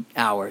I mean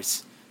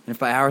hours, and if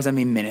by hours I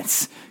mean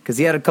minutes, because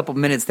he had a couple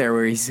minutes there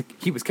where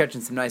he was catching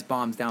some nice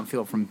bombs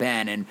downfield from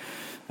Ben, and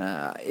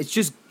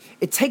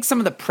it takes some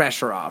of the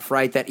pressure off,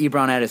 right? That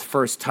Ebron had his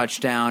first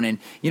touchdown, and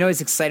you know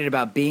he's excited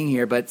about being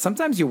here, but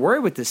sometimes you worry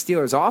with the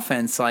Steelers'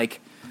 offense,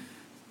 like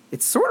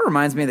it sort of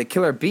reminds me of the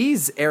Killer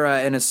Bees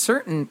era in a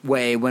certain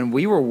way when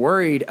we were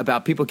worried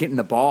about people getting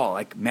the ball.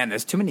 Like, man,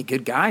 there's too many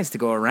good guys to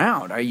go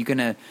around. Are you going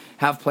to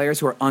have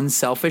players who are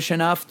unselfish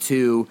enough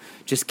to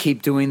just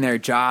keep doing their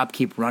job,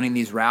 keep running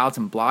these routes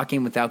and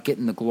blocking without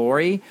getting the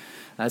glory?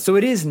 So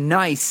it is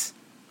nice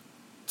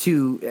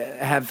to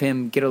have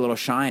him get a little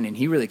shine, and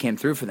he really came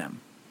through for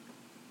them.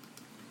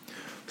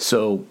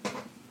 So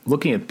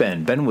looking at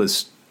Ben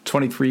was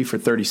 23 for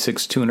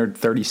 36,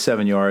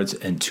 237 yards,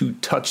 and 2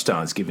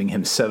 touchdowns, giving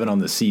him 7 on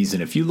the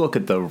season. If you look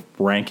at the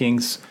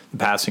rankings, the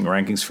passing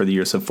rankings for the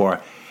year so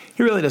far,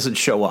 he really doesn't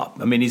show up.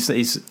 I mean, he's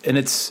and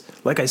it's,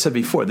 like I said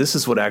before, this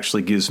is what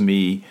actually gives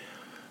me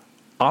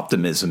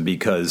optimism,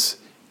 because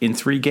in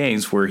 3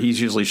 games where he's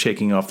usually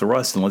shaking off the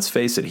rust, and let's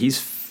face it, he's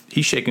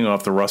shaking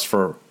off the rust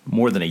for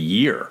more than a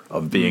year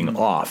of being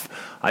off.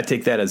 I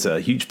take that as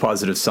a huge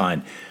positive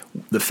sign.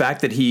 The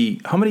fact that did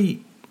he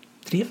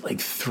have like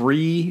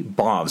 3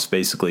 bombs,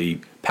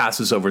 basically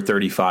passes over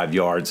 35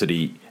 yards that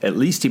he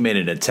made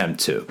an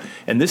attempt to.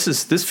 And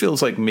this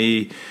feels like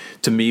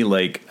to me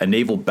like a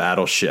naval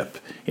battleship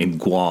in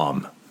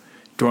Guam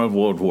during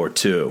World War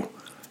II.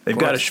 They've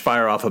got to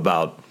fire off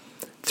about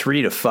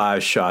 3 to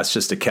 5 shots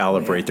just to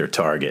calibrate their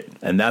target.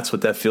 And that's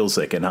what that feels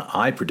like. And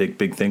I predict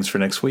big things for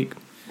next week.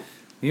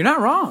 You're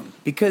not wrong,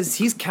 because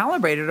he's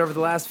calibrated over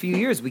the last few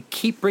years. We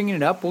keep bringing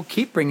it up. We'll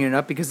keep bringing it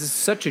up because it's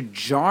such a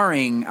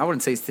jarring, I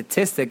wouldn't say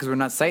statistic because we're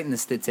not citing the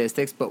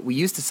statistics, but we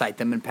used to cite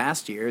them in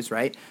past years,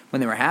 right, when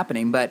they were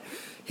happening. But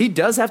he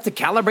does have to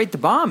calibrate the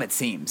bomb, it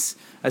seems,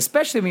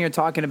 especially when you're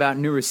talking about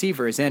new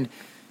receivers. And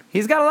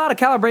he's got a lot of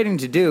calibrating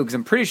to do because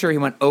I'm pretty sure he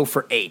went 0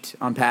 for 8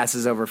 on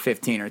passes over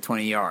 15 or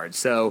 20 yards.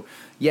 So,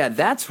 yeah,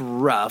 that's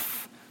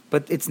rough.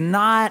 But it's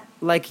not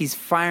like he's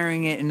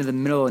firing it into the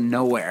middle of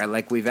nowhere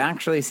like we've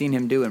actually seen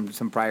him do in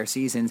some prior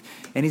seasons.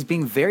 And he's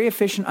being very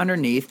efficient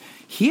underneath.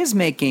 He is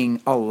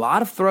making a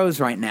lot of throws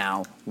right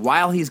now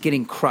while he's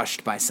getting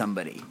crushed by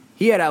somebody.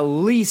 He had at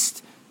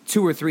least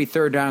 2 or 3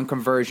 third down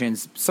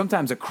conversions,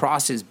 sometimes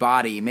across his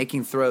body,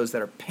 making throws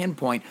that are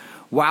pinpoint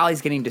while he's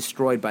getting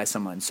destroyed by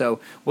someone. So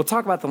we'll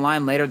talk about the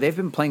line later. They've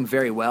been playing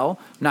very well.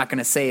 I'm not going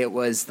to say it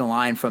was the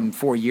line from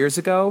 4 years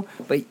ago,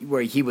 but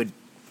where he would,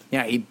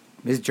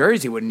 his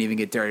jersey wouldn't even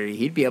get dirty.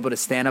 He'd be able to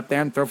stand up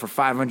there and throw for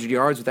 500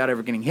 yards without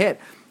ever getting hit.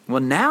 Well,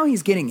 now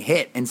he's getting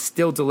hit and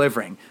still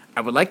delivering.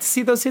 I would like to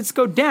see those hits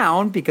go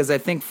down because I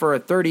think for a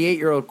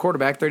 38-year-old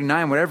quarterback,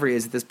 39, whatever he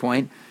is at this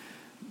point,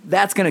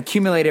 that's going to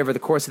accumulate over the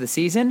course of the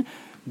season.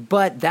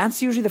 But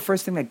that's usually the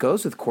first thing that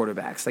goes with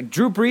quarterbacks. Like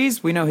Drew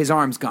Brees, we know his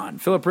arm's gone.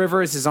 Phillip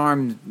Rivers, his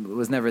arm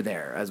was never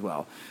there as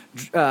well.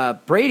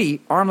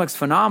 Brady, arm looks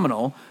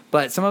phenomenal,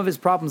 but some of his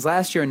problems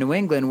last year in New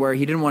England where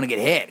he didn't want to get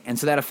hit. And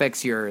so that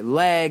affects your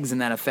legs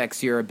and that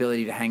affects your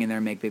ability to hang in there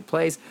and make big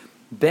plays.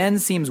 Ben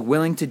seems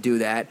willing to do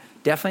that.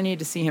 Definitely need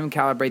to see him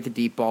calibrate the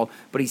deep ball,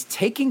 but he's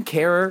taking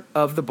care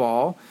of the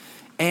ball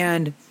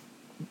and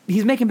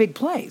he's making big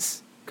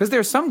plays. Because there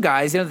are some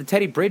guys, the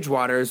Teddy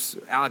Bridgewaters,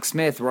 Alex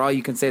Smith, where all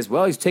you can say is,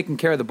 well, he's taking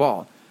care of the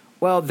ball.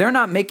 Well, they're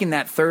not making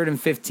that 3rd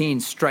and 15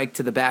 strike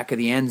to the back of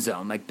the end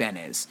zone like Ben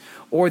is,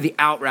 or the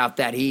out route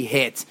that he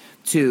hit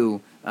to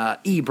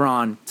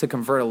Ebron to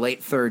convert a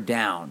late 3rd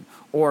down,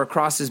 or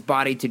across his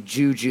body to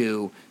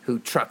Juju, who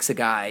trucks a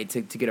guy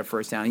to get a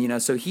first down.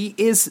 So he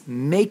is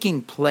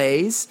making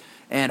plays,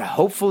 and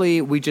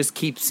hopefully we just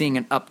keep seeing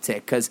an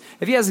uptick. Because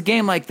if he has a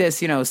game like this,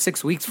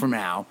 6 weeks from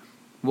now,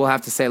 we'll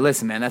have to say,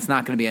 listen, man, that's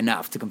not going to be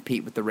enough to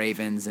compete with the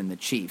Ravens and the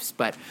Chiefs.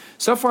 But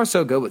so far,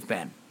 so good with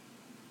Ben.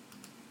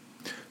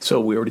 So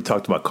we already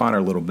talked about Connor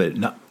a little bit.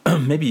 Now,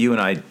 maybe you and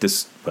I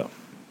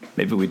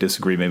maybe we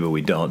disagree, maybe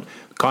we don't.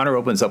 Connor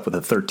opens up with a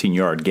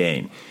 13-yard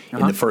gain.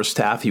 In the first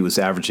half, he was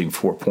averaging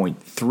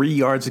 4.3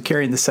 yards a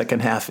carry. In the second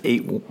half,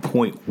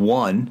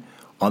 8.1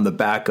 on the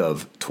back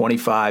of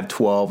 25,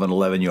 12, and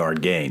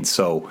 11-yard gains.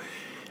 So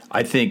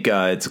I think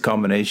it's a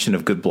combination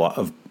of good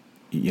block.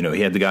 He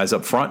had the guys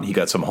up front. He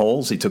got some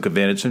holes. He took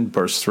advantage and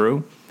burst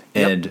through.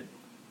 And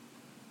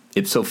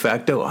ipso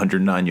facto,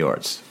 109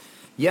 yards.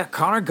 Yeah,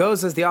 Connor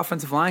goes as the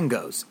offensive line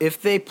goes.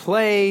 If they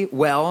play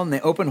well and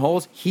they open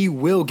holes, he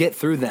will get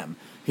through them.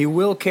 He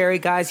will carry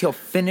guys. He'll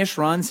finish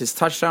runs. His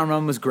touchdown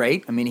run was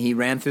great. I mean, he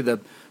ran through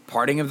the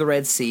parting of the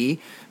Red Sea,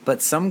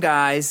 but some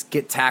guys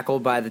get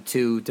tackled by the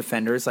two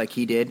defenders like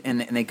he did,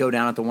 and they go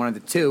down at the one or the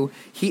two.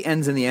 He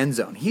ends in the end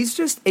zone. He's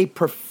just a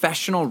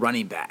professional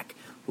running back.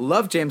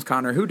 Love James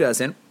Conner. Who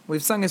doesn't?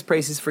 We've sung his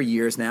praises for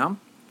years now.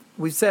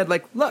 We've said,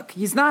 like, look,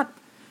 he's not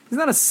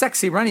a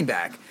sexy running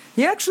back.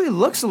 He actually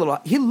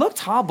he looked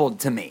hobbled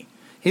to me.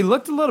 He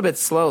looked a little bit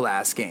slow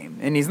last game,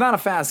 and he's not a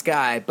fast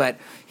guy, but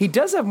he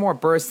does have more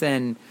burst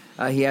than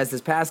he has this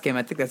past game.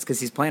 I think that's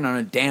because he's playing on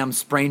a damn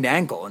sprained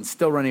ankle and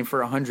still running for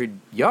 100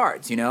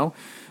 yards, you know?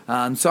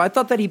 So I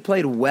thought that he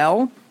played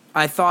well.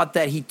 I thought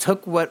that he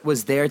took what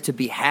was there to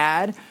be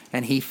had,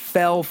 and he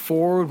fell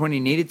forward when he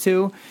needed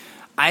to.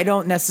 I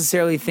don't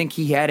necessarily think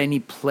he had any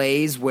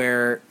plays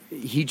where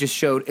he just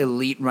showed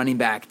elite running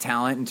back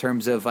talent in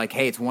terms of like,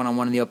 hey, it's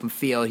one-on-one in the open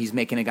field, he's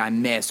making a guy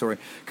miss, or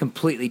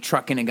completely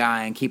trucking a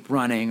guy and keep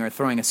running, or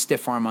throwing a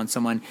stiff arm on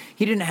someone.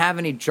 He didn't have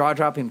any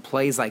jaw-dropping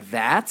plays like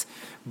that,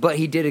 but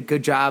he did a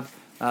good job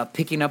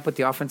picking up what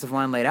the offensive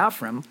line laid out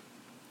for him.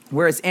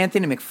 Whereas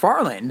Anthony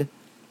McFarland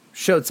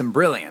showed some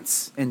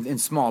brilliance in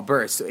small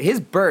bursts.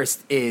 His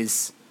burst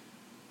is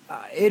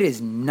it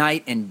is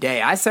night and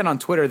day. I said on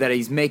Twitter that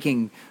he's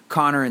making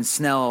Conner and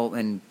Snell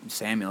and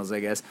Samuels, I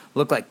guess,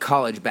 look like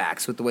college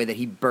backs with the way that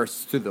he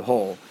bursts through the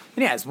hole.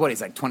 And yeah,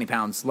 he's like 20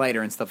 pounds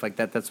lighter and stuff like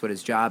that. That's what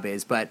his job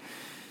is. But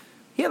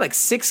he had like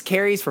 6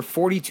 carries for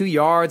 42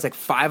 yards. Like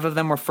 5 of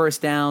them were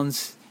first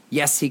downs.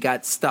 Yes, he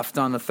got stuffed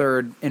on the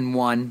 3rd and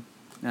 1,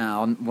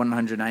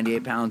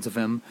 198 pounds of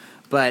him.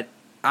 But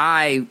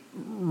I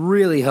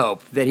really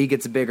hope that he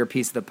gets a bigger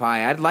piece of the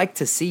pie. I'd like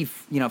to see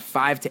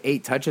 5 to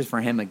 8 touches for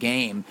him a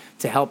game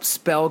to help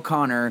spell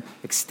Conner,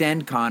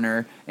 extend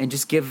Conner, and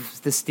just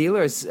give the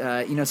Steelers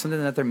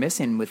something that they're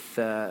missing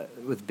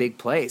with big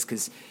plays,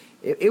 because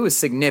it was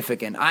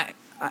significant.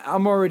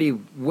 I'm already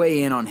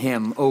way in on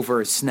him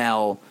over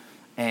Snell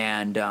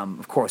and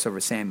of course over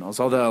Samuels.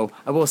 Although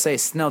I will say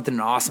Snell did an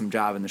awesome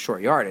job in the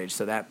short yardage,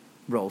 so that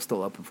role's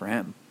still open for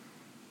him.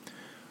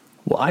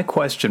 Well, I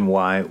question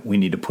why we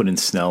need to put in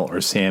Snell or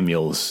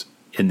Samuels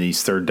in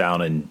these 3rd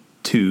down and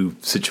 2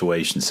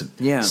 situations.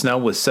 Yeah. Snell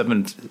was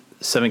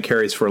seven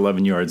carries for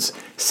 11 yards.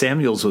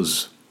 Samuels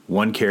was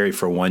 1 carry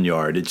for 1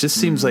 yard. It just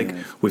seems like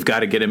we've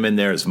got to get him in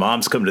there. His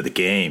mom's coming to the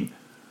game.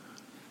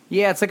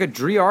 Yeah, it's like a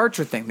Dre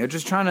Archer thing. They're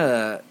just trying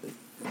to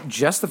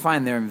justify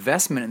their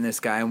investment in this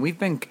guy, and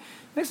it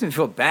makes me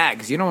feel bad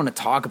because you don't want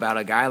to talk about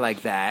a guy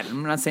like that.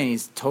 I'm not saying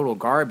he's total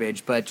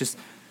garbage, but just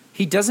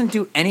he doesn't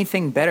do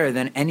anything better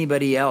than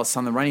anybody else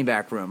on the running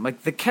back room.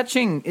 Like, the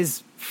catching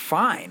is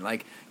fine.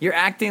 Like, you're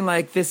acting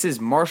like this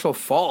is Marshall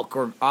Faulk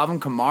or Alvin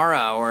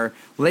Kamara or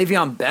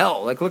Le'Veon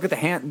Bell. Like, look at the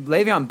hand.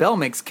 Le'Veon Bell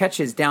makes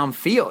catches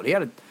downfield. He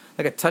had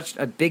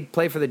a big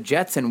play for the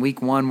Jets in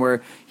week 1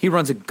 where he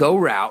runs a go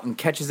route and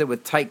catches it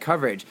with tight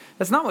coverage.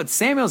 That's not what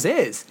Samuels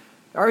is.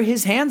 Are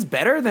his hands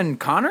better than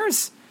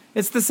Connor's?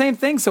 It's the same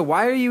thing. So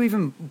why are you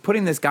even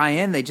putting this guy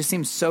in? They just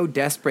seem so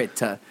desperate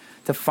to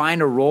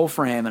find a role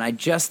for him, and I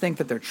just think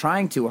that they're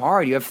trying too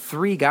hard. You have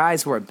 3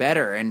 guys who are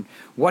better, and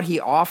what he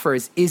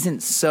offers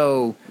isn't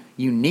so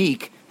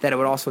unique that it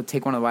would also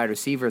take one of the wide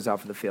receivers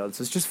off of the field.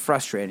 So it's just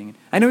frustrating.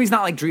 I know he's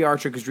not like Dre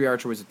Archer, because Dre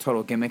Archer was a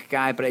total gimmick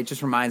guy, but it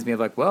just reminds me of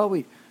like, well,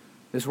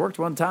 this worked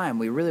one time.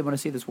 We really want to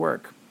see this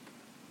work.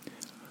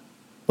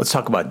 Let's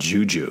talk about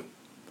Juju,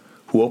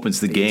 who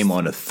opens the game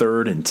on a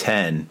 3rd and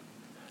 10,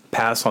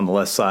 pass on the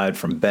left side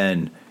from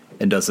Ben,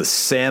 and does a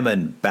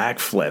salmon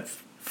backflip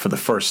for the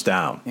first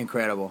down.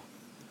 Incredible.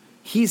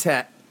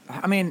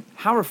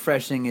 How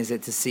refreshing is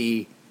it to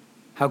see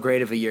how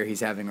great of a year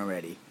he's having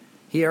already?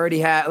 He already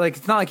had,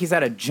 it's not like he's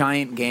had a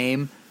giant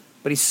game,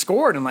 but he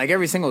scored in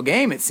every single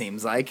game, it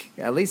seems like,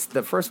 at least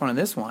the first one and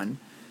this one.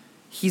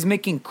 He's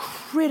making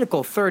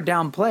critical 3rd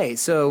down plays.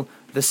 So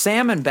the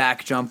salmon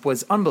back jump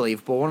was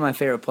unbelievable, one of my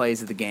favorite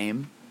plays of the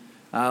game.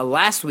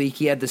 Last week,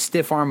 he had the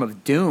stiff arm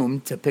of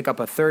doom to pick up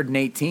a 3rd and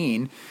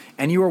 18,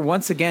 and you are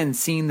once again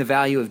seeing the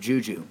value of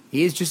Juju.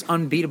 He is just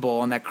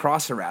unbeatable on that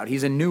crosser route.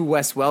 He's a new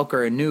Wes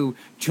Welker, a new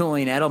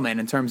Julian Edelman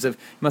in terms of it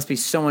must be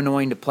so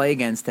annoying to play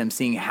against him,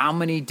 seeing how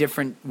many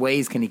different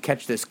ways can he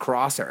catch this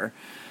crosser.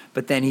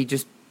 But then he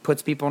just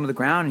puts people onto the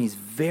ground, and he's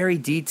very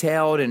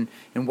detailed in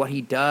what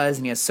he does,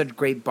 and he has such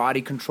great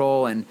body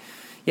control. And,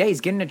 yeah,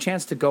 he's getting a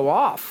chance to go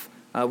off,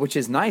 which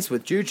is nice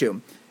with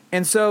Juju.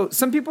 And so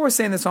some people were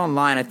saying this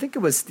online. I think it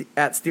was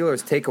at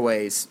Steelers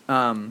Takeaways.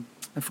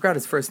 I forgot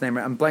his first name.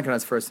 I'm blanking on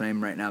his first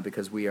name right now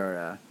because we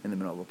are in the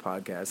middle of a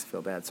podcast. I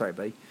feel bad. Sorry,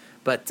 buddy.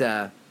 But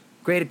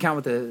great account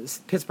with the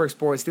Pittsburgh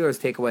Sports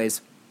Steelers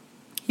Takeaways.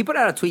 He put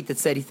out a tweet that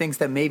said he thinks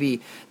that maybe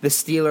the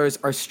Steelers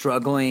are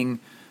struggling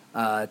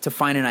to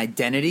find an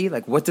identity.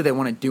 Like, what do they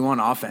want to do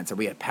on offense? Are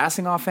we a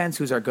passing offense?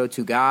 Who's our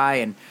go-to guy?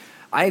 And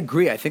I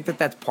agree. I think that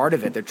that's part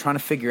of it. They're trying to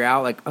figure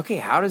out, okay,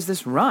 how does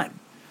this run?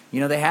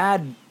 They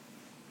had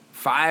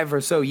 5 or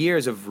so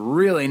years of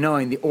really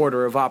knowing the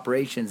order of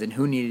operations and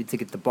who needed to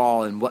get the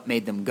ball and what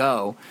made them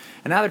go.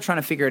 And now they're trying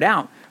to figure it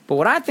out. But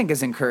what I think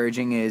is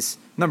encouraging is,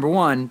 number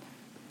one,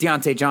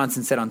 Deontay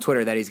Johnson said on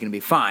Twitter that he's going to be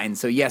fine.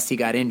 So, yes, he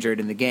got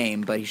injured in the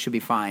game, but he should be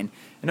fine.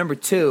 And number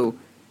 2,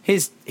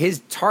 his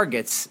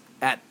targets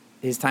at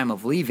his time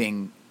of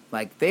leaving,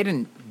 like they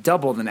didn't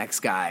double the next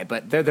guy,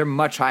 but they're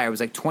much higher. It was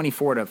like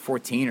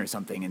 24-14 or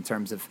something in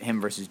terms of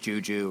him versus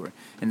Juju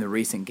in the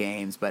recent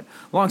games. But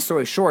long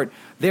story short,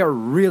 they are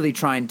really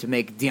trying to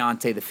make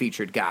Deontay the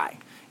featured guy.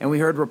 And we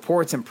heard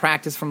reports in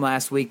practice from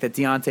last week that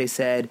Deontay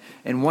said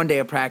in one day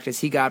of practice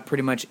he got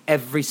pretty much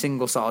every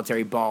single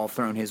solitary ball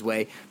thrown his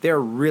way. They're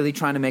really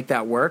trying to make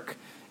that work.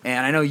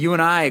 And I know you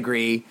and I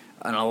agree,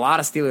 and a lot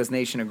of Steelers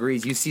Nation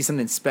agrees, you see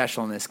something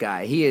special in this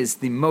guy. He is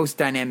the most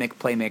dynamic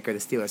playmaker the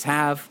Steelers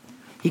have.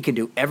 He can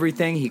do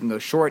everything. He can go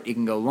short, he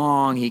can go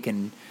long, he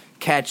can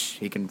catch,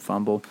 he can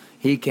fumble,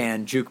 he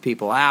can juke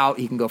people out,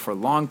 he can go for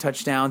long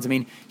touchdowns. I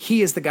mean,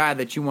 he is the guy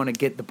that you want to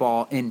get the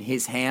ball in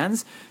his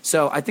hands.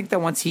 So I think that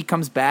once he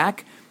comes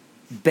back,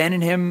 Ben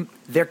and him,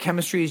 their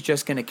chemistry is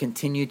just going to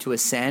continue to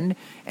ascend,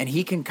 and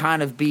he can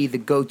kind of be the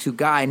go-to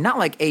guy, not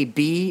like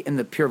AB in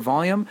the pure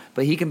volume,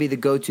 but he can be the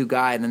go-to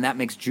guy, and then that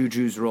makes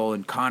Juju's role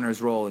and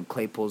Connor's role and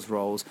Claypool's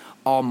roles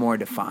all more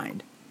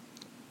defined.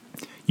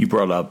 You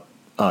brought up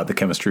the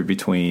chemistry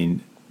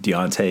between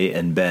Deontay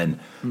and Ben.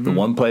 Mm-hmm. The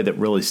one play that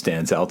really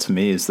stands out to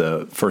me is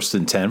the 1st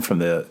and 10 from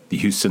the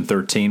Houston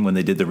 13 when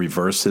they did the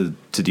reverse to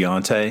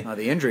Deontay.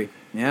 The injury,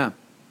 yeah.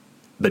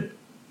 But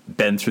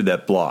Ben threw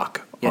that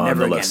block on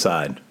the left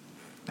side.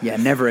 Yeah,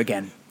 never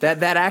again.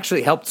 That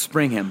actually helped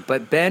spring him.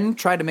 But Ben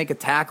tried to make a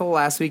tackle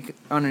last week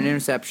on an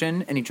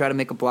interception, and he tried to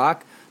make a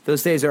block.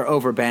 Those days are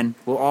over, Ben.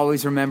 We'll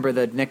always remember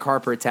the Nick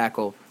Harper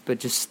tackle, but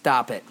just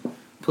stop it.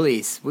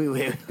 Please.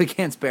 We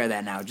can't spare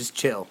that now. Just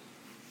chill.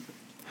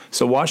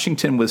 So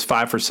Washington was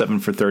 5 for 7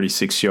 for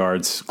 36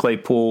 yards.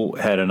 Claypool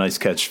had a nice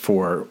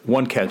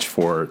one catch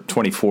for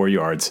 24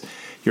 yards.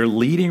 Your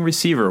leading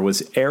receiver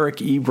was Eric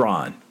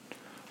Ebron.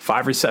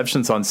 5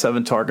 receptions on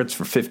 7 targets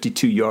for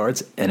 52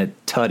 yards and a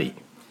tutty.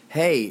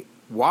 Hey,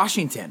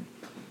 Washington.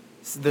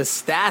 The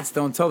stats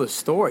don't tell the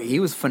story. He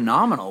was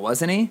phenomenal,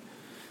 wasn't he?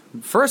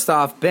 First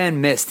off,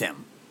 Ben missed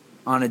him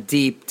on a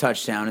deep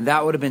touchdown, and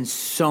that would have been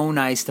so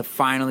nice to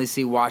finally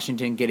see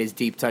Washington get his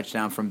deep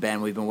touchdown from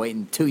Ben. We've been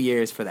waiting 2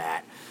 years for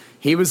that.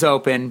 He was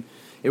open.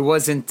 It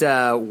wasn't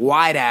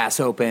wide-ass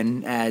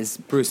open, as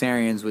Bruce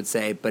Arians would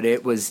say, but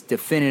it was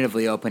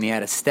definitively open. He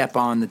had to step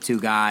on the 2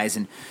 guys,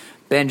 and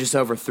Ben just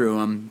overthrew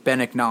him. Ben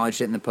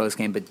acknowledged it in the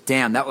postgame, but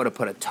damn, that would have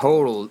put a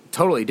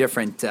totally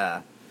different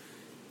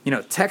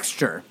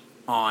texture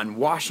on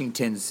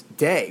Washington's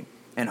day.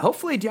 And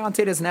hopefully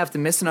Deontay doesn't have to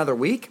miss another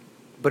week,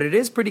 but it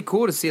is pretty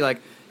cool to see, like,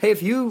 hey,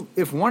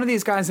 if one of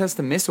these guys has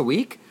to miss a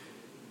week,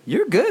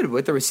 you're good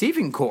with the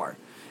receiving core.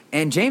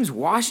 And James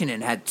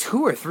Washington had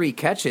 2 or 3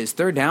 catches,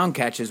 third down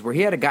catches, where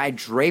he had a guy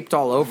draped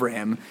all over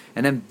him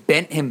and then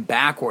bent him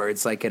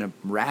backwards like an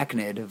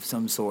arachnid of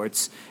some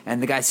sorts,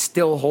 and the guy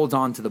still holds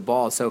on to the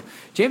ball. So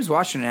James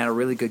Washington had a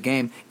really good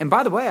game. And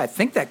by the way, I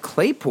think that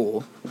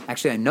Claypool,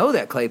 actually I know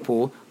that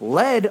Claypool,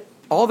 led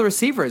all the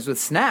receivers with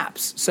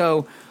snaps.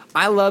 So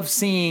I love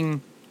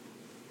seeing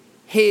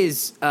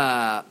his,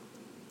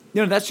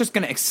 that's just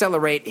going to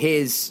accelerate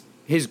his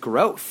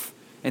growth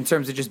in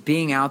terms of just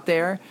being out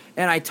there.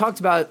 And I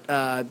talked about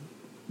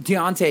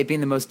Deontay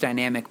being the most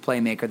dynamic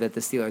playmaker that the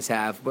Steelers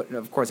have, but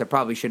of course I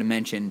probably should have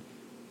mentioned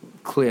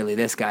clearly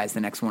this guy's the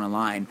next one in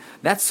line.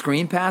 That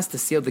screen pass to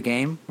seal the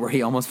game where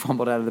he almost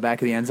fumbled out of the back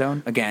of the end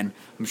zone, again,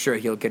 I'm sure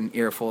he'll get an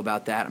earful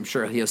about that. I'm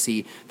sure he'll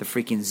see the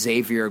freaking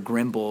Xavier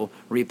Grimble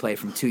replay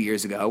from 2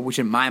 years ago, which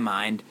in my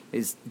mind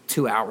is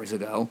 2 hours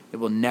ago. It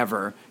will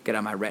never get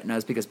on my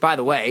retinas because, by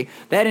the way,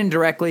 that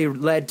indirectly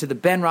led to the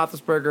Ben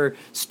Roethlisberger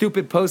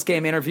stupid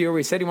post-game interview where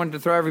he said he wanted to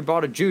throw every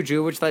ball to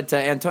Juju, which led to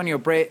Antonio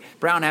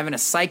Brown having a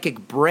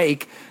psychic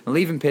break and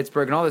leaving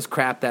Pittsburgh and all this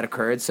crap that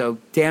occurred. So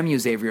damn you,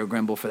 Xavier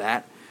Grimble, for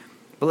that.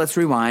 But let's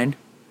rewind.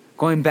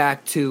 Going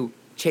back to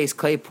Chase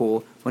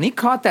Claypool, when he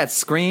caught that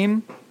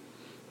scream,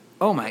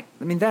 how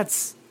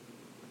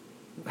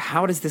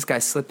does this guy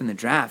slip in the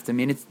draft? I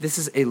mean, this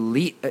is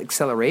elite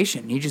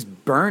acceleration. He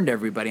just burned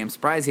everybody. I'm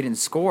surprised he didn't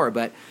score,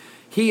 but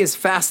he is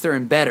faster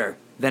and better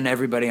than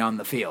everybody on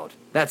the field.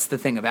 That's the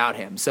thing about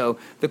him. So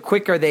the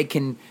quicker they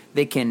can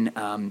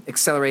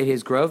accelerate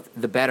his growth,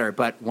 the better.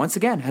 But once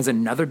again, has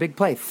another big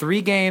play.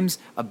 3 games,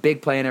 a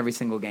big play in every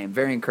single game.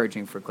 Very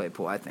encouraging for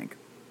Claypool, I think.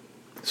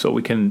 So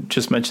we can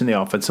just mention the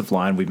offensive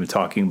line. We've been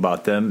talking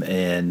about them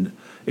and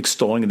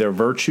extolling their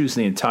virtues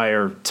the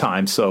entire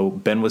time. So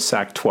Ben was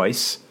sacked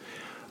twice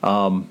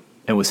and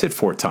was hit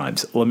 4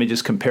 times. Let me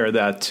just compare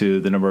that to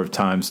the number of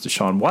times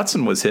Deshaun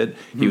Watson was hit.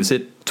 He was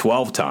hit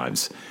 12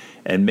 times.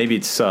 And maybe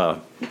it's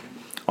all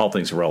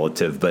things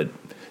relative, but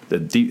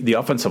the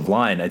offensive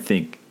line, I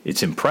think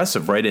it's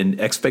impressive, right? And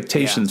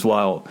expectations,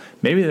 while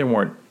maybe they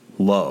weren't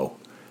low,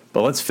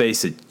 but let's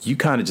face it, you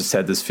kind of just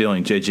had this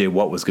feeling J.J.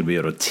 Watt was going to be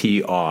able to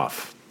tee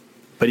off.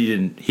 But he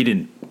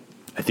didn't.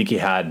 I think he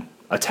had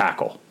a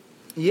tackle.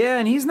 Yeah,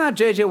 and he's not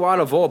J.J. Watt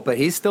of old, but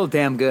he's still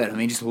damn good. I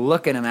mean, just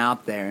look at him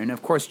out there. And,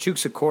 of course,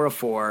 Chuks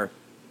Okorafor,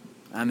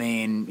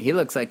 he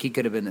looks like he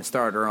could have been the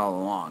starter all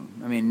along.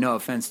 I mean, no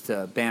offense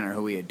to Banner,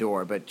 who we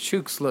adore, but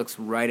Chuks looks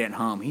right at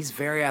home. He's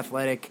very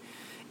athletic.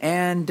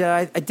 And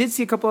I did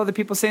see a couple other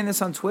people saying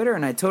this on Twitter,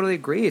 and I totally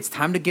agree. It's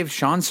time to give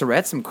Sean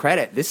Surratt some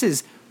credit. This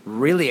is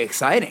really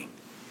exciting.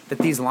 That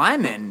these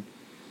linemen,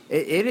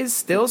 it is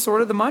still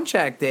sort of the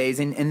Munchak days,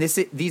 and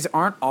these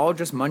aren't all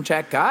just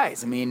Munchak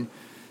guys. I mean,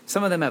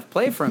 some of them have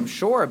played for him,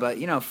 sure, but,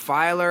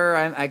 Filer,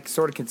 I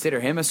sort of consider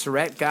him a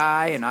Surratt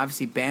guy, and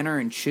obviously Banner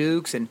and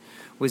Chooks, and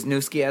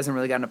Wisniewski hasn't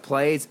really gotten to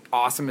play. It's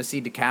awesome to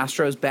see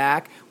DeCastro's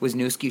back.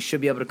 Wisniewski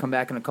should be able to come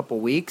back in a couple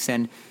weeks,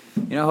 and,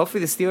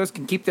 hopefully the Steelers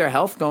can keep their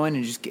health going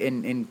and just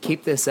and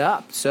keep this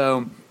up.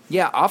 So,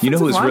 yeah, offensive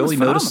who was line really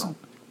was phenomenal.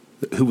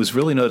 who was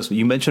really noticeable?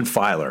 You mentioned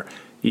Filer.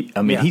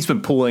 He's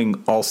been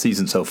pulling all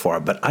season so far,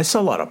 but I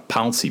saw a lot of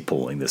Pouncey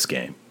pulling this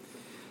game.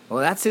 Well,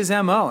 that's his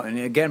MO. And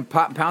again,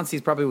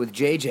 Pouncey's probably with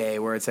JJ,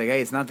 where it's like,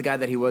 hey, it's not the guy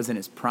that he was in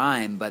his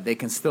prime, but they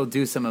can still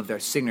do some of their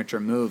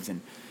signature moves.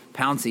 And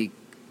Pouncey,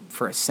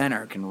 for a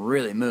center, can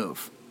really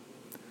move.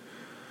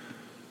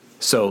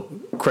 So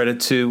credit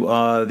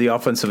to the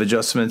offensive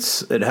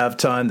adjustments at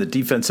halftime, the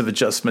defensive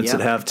adjustments at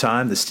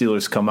halftime. The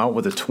Steelers come out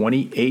with a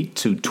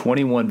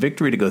 28-21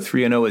 victory to go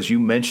 3-0, as you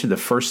mentioned, the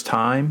first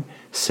time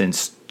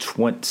since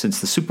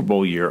the Super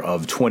Bowl year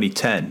of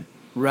 2010.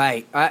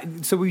 Right.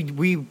 So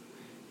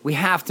we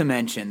have to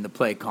mention the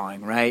play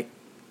calling, right?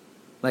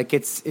 Like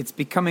it's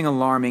becoming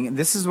alarming. And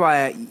this is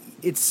why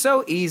it's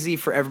so easy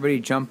for everybody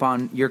to jump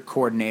on your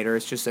coordinator.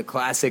 It's just a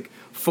classic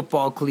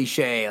football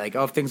cliche, like,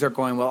 oh, if things aren't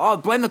going well,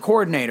 blame the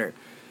coordinator.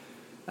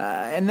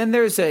 And then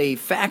there's a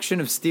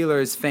faction of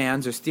Steelers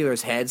fans or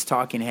Steelers heads,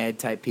 talking head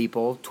type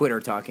people, Twitter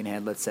talking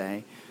head, let's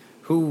say,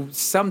 who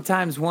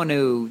sometimes want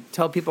to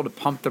tell people to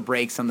pump the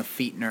brakes on the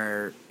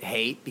Fichtner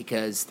hate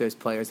because there's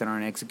players that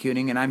aren't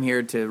executing. And I'm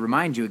here to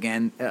remind you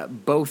again,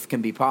 both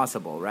can be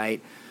possible,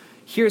 right?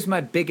 Here's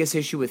my biggest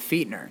issue with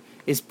Fichtner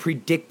is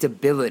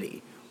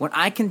predictability. When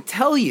I can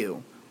tell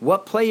you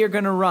what play you're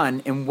going to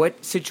run in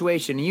what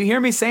situation, and you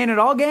hear me saying it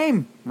all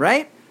game,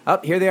 right?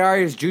 Up here they are.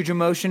 Here's Juju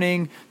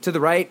motioning to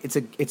the right.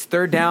 It's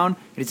third down.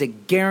 It is a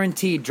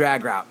guaranteed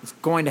drag route. It's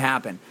going to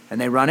happen.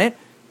 And they run it.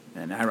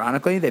 And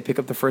ironically, they pick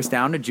up the first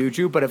down to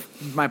Juju. But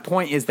my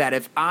point is that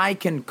if I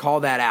can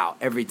call that out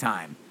every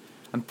time,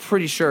 I'm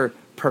pretty sure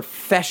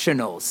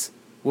professionals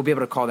will be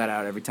able to call that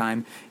out every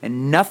time.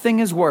 And nothing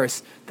is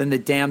worse than the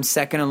damn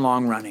second and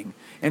long running.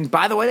 And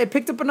by the way, they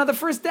picked up another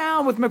first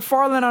down with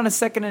McFarland on a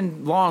second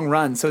and long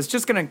run. So it's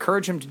just going to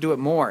encourage him to do it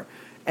more.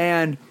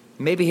 And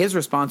maybe his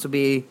response will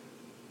be,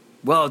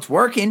 well, it's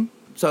working,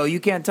 so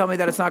you can't tell me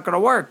that it's not going to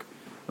work.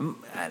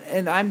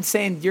 And I'm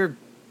saying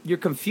you're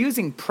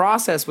confusing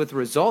process with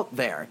result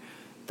there.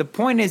 The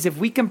point is, if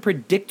we can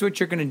predict what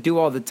you're going to do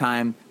all the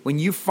time, when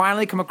you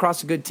finally come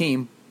across a good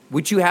team,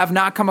 which you have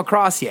not come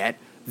across yet,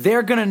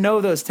 they're going to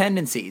know those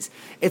tendencies.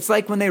 It's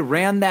like when they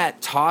ran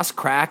that toss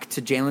crack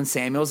to Jalen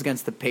Samuels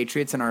against the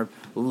Patriots in our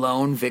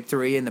lone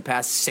victory in the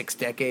past 6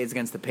 decades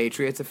against the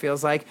Patriots, it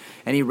feels like,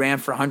 and he ran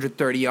for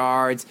 130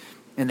 yards,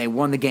 and they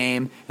won the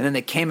game, and then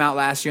they came out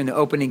last year in the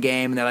opening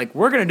game, and they're like,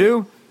 we're going to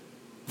do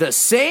the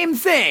same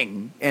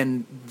thing,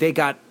 and they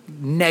got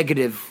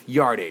negative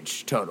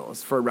yardage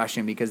totals for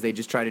rushing because they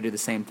just try to do the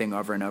same thing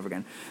over and over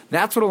again.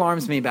 That's what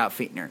alarms me about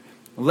Fichtner.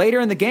 Later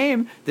in the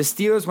game, the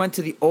Steelers went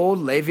to the old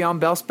Le'Veon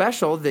Bell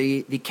special,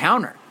 the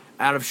counter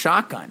out of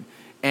shotgun,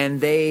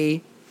 and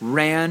they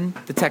ran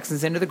the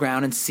Texans into the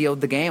ground and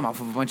sealed the game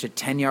off of a bunch of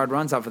 10-yard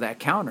runs off of that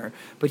counter.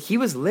 But he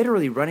was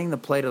literally running the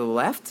play to the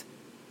left,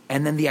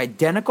 and then the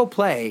identical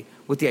play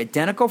with the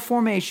identical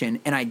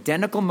formation and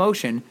identical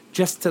motion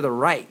just to the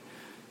right.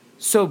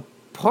 So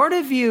part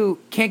of you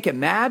can't get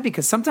mad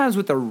because sometimes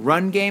with the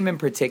run game in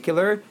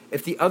particular,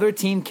 if the other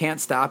team can't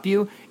stop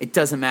you, it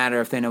doesn't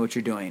matter if they know what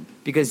you're doing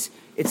because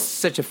it's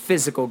such a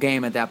physical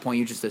game at that point.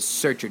 You just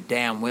assert your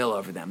damn will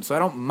over them. So I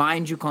don't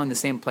mind you calling the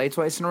same play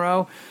twice in a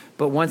row.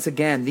 But once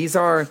again,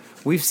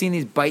 we've seen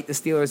these bite the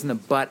Steelers in the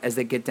butt as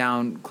they get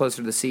down closer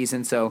to the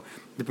season. So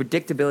the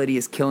predictability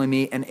is killing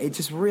me, and it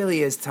just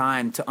really is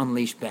time to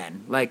unleash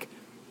Ben. Like,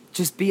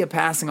 just be a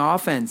passing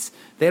offense.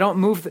 They don't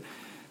move.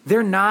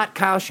 They're not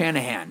Kyle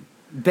Shanahan.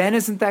 Ben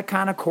isn't that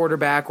kind of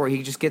quarterback where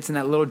he just gets in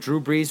that little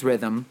Drew Brees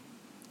rhythm.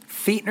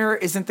 Fichtner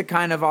isn't the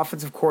kind of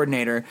offensive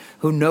coordinator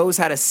who knows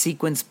how to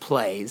sequence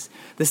plays.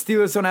 The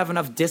Steelers don't have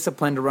enough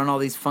discipline to run all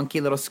these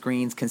funky little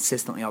screens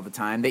consistently all the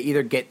time. They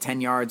either get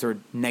 10 yards or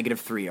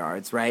 -3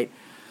 yards, right?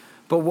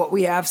 But what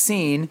we have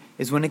seen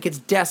is when it gets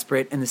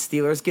desperate and the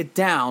Steelers get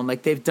down,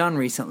 like they've done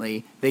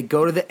recently, they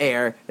go to the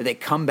air, they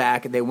come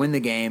back, they win the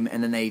game,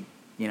 and then they,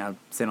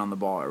 sit on the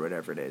ball or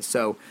whatever it is.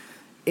 So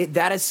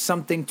that is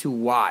something to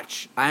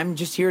watch. I'm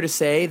just here to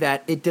say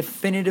that it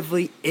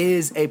definitively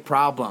is a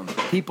problem.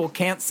 People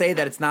can't say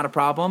that it's not a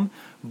problem,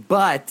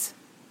 but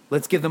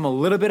let's give them a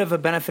little bit of a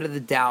benefit of the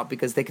doubt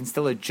because they can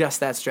still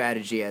adjust that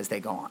strategy as they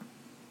go on.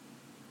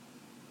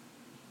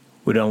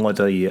 We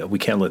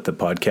can't let the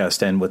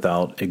podcast end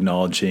without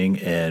acknowledging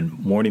and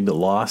mourning the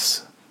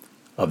loss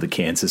of the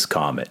Kansas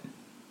Comet.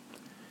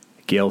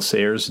 Gale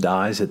Sayers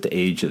dies at the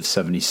age of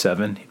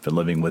 77. He'd been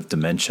living with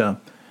dementia.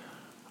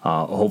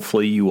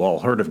 Hopefully you all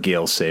heard of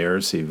Gale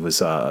Sayers. He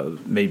was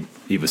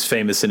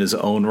famous in his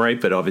own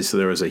right, but obviously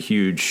there was a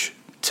huge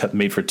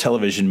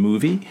made-for-television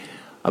movie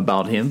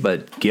about him,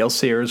 but Gale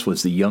Sayers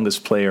was the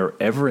youngest player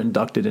ever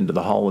inducted into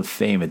the Hall of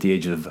Fame at the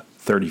age of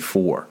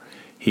 34.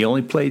 He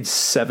only played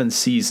 7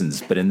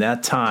 seasons, but in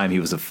that time, he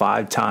was a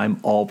 5-time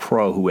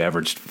All-Pro who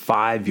averaged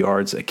 5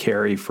 yards a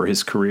carry for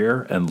his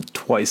career and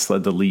twice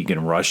led the league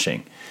in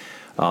rushing.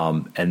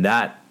 And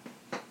that,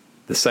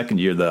 the second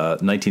year, the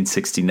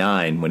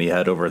 1969, when he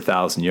had over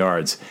 1,000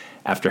 yards,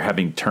 after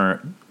having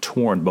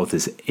torn both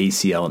his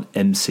ACL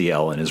and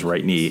MCL in his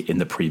right knee in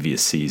the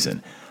previous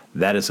season.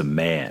 That is a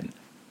man.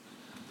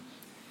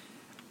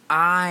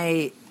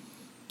 I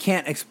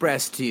can't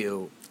express to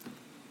you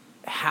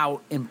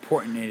how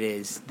important it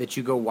is that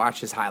you go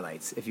watch his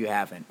highlights if you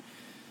haven't.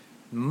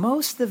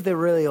 Most of the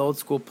really old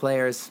school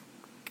players,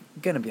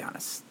 gonna be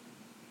honest,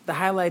 the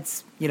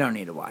highlights, you don't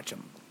need to watch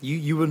them.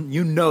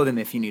 You know them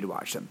if you need to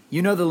watch them.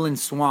 You know the Lynn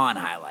Swan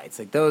highlights.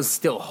 Like, those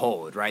still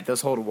hold, right?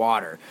 Those hold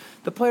water.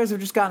 The players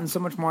have just gotten so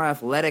much more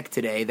athletic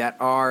today that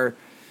our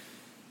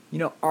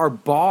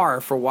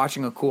bar for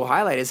watching a cool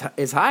highlight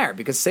is higher,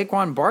 because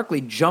Saquon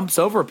Barkley jumps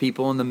over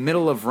people in the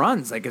middle of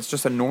runs. Like, it's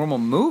just a normal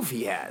move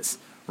he has,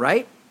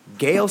 right?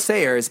 Gale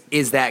Sayers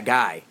is that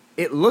guy.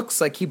 It looks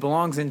like he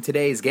belongs in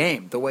today's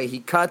game. The way he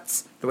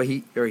cuts, the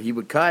way he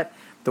would cut,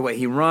 the way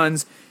he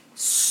runs,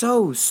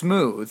 so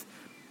smooth.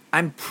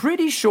 I'm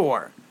pretty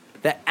sure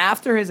that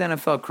after his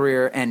NFL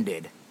career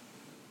ended,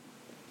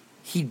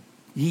 he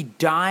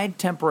died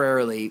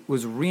temporarily,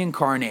 was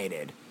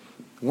reincarnated,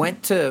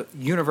 went to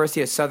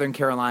University of Southern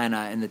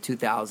Carolina in the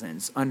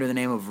 2000s under the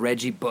name of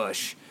Reggie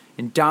Bush,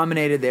 and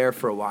dominated there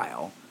for a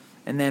while,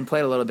 and then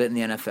played a little bit in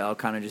the NFL,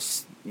 kind of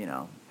just,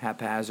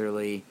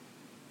 haphazardly,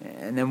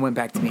 and then went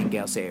back to being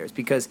Gale Sayers,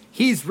 because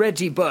he's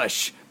Reggie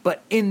Bush,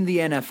 but in the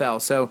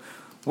NFL. So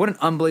what an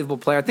unbelievable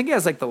player. I think he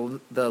has like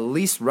the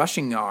least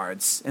rushing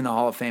yards in the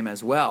Hall of Fame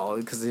as well,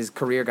 because his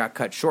career got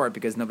cut short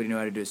because nobody knew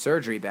how to do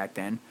surgery back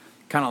then.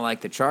 Kind of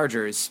like the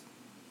Chargers,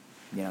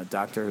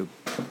 doctor who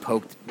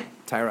poked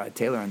Tyrod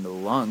Taylor in the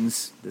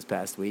lungs this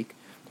past week,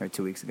 or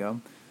 2 weeks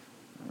ago.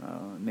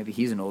 Maybe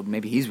he's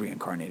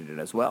reincarnated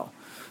as well.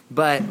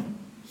 But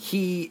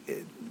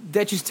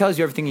that just tells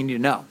you everything you need to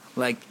know.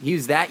 Like, he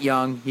was that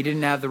young, he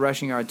didn't have the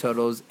rushing yard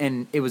totals,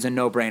 and it was a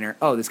no-brainer.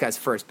 Oh, this guy's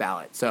first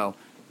ballot. So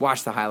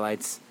watch the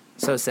highlights.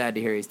 So sad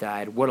to hear he's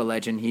died. What a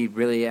legend. He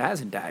really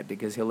hasn't died,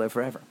 because he'll live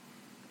forever.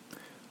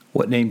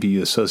 What name do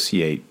you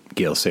associate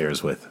Gale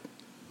Sayers with?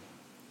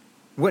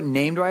 What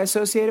name do I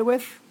associate it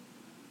with?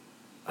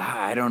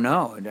 I don't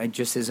know.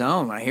 Just his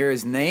own. When I hear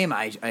his name,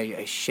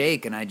 I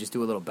shake and I just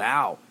do a little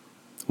bow.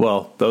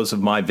 Well, those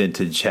of my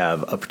vintage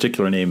have a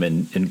particular name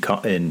in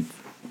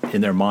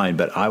their mind,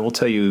 but I will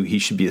tell you, he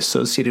should be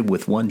associated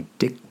with one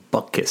Dick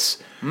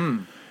Butkus,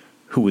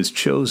 who was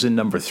chosen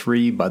number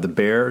 3 by the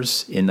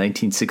Bears in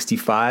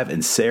 1965,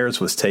 and Sayers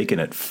was taken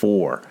at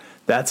 4.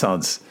 That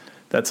sounds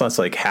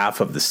like half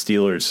of the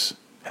Steelers,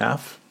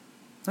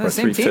 or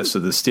 3/5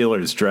 of the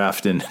Steelers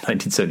draft in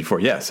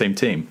 1974. Yeah, same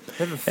team.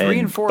 They have a 3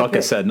 and 4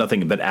 Butkus pick. had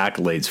nothing but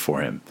accolades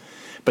for him.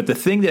 But the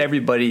thing that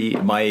everybody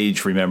my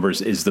age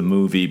remembers is the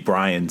movie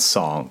Brian's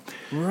Song.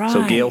 Right.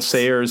 So Gale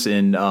Sayers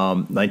in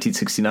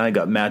 1969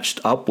 got matched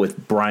up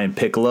with Brian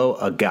Piccolo,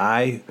 a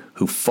guy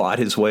who fought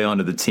his way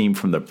onto the team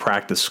from the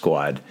practice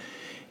squad,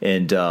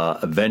 and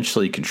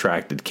eventually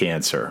contracted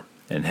cancer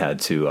and had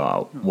to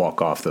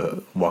walk off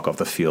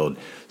the field.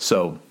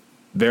 So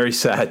very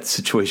sad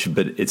situation,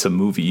 but it's a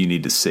movie you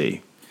need to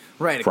see.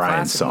 Right, a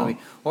Brian's classic Song. movie.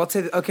 Well,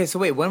 okay, so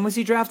wait, when was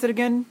he drafted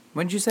again?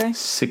 When did you say?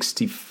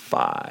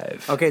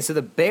 65. Okay, so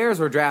the Bears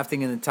were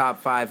drafting in the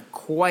top 5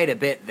 quite a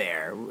bit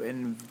there,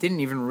 and didn't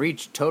even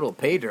reach total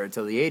pay dirt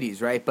until the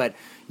 80s, right? But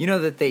you know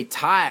that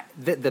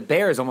the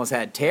Bears almost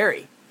had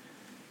Terry.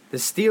 The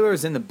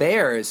Steelers and the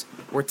Bears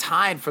were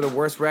tied for the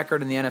worst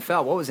record in the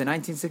NFL. What was it,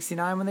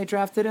 1969 when they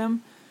drafted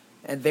him?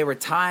 And they were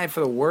tied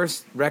for the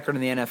worst record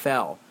in the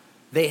NFL.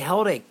 They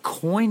held a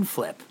coin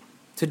flip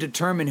to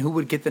determine who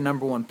would get the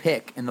number 1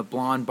 pick in the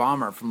blonde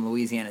bomber from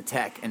Louisiana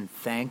Tech. And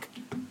thank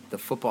the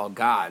football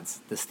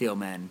gods, the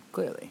Steelmen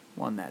clearly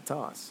won that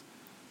toss.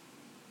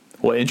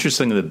 Well,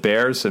 interestingly, the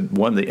Bears had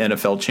won the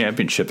NFL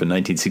championship in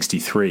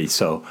 1963,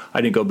 so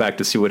I didn't go back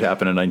to see what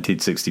happened in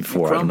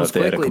 1964. I don't know if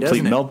they had a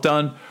complete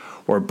meltdown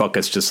or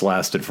Butkus just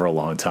lasted for a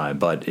long time,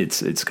 but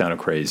it's kind of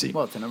crazy.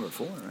 Well, it's a number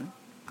 4, right?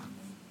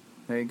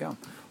 There you go.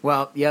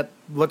 Well, yep,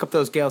 look up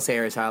those Gale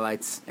Sayers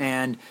highlights.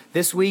 And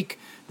this week,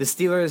 the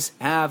Steelers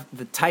have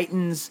the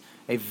Titans,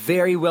 a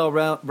very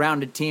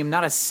well-rounded team.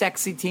 Not a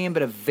sexy team,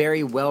 but a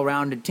very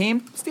well-rounded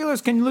team.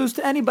 Steelers can lose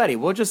to anybody.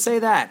 We'll just say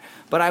that.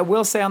 But I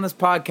will say on this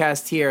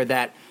podcast here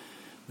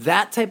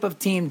that type of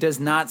team does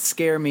not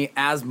scare me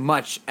as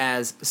much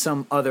as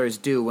some others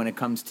do when it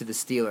comes to the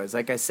Steelers.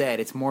 Like I said,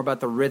 it's more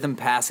about the rhythm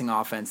passing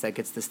offense that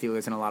gets the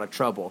Steelers in a lot of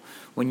trouble.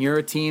 When you're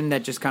a team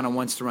that just kind of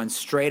wants to run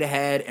straight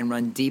ahead and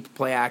run deep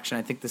play action,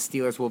 I think the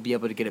Steelers will be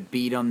able to get a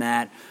beat on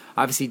that.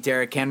 Obviously,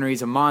 Derrick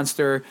Henry's a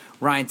monster.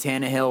 Ryan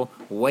Tannehill,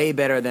 way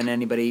better than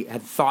anybody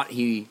had thought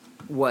he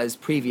was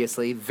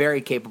previously.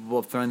 Very capable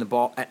of throwing the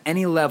ball at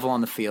any level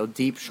on the field,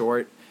 deep,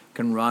 short,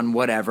 can run,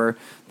 whatever.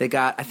 They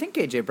got, I think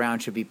A.J. Brown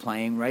should be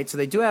playing, right? So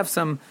they do have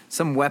some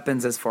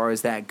weapons as far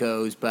as that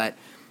goes, but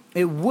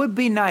it would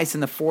be nice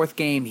in the fourth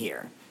game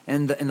here,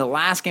 in the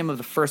last game of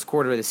the first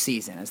quarter of the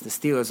season, as the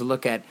Steelers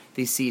look at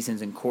these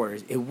seasons in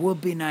quarters, it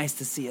would be nice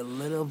to see a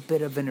little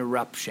bit of an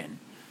eruption.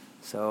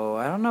 So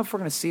I don't know if we're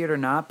going to see it or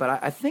not,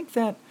 but I think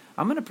that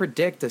I'm going to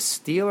predict the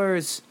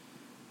Steelers.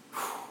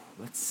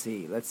 Let's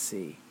see.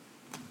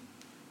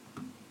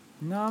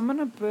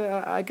 No,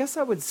 I guess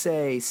I would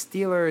say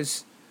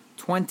Steelers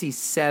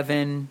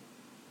 27-17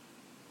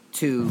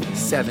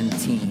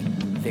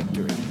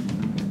 victory.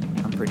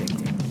 I'm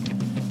predicting.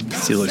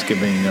 Steelers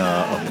giving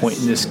a point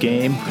in this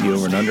game. The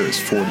over and under is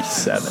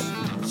 47.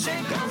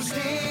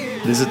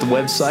 Visit the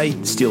website,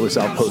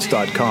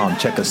 SteelersOutpost.com.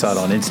 Check us out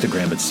on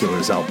Instagram at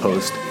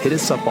SteelersOutpost. Hit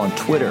us up on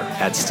Twitter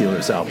at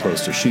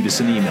SteelersOutpost, or shoot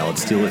us an email at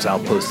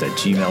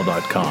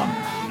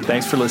SteelersOutpost@gmail.com.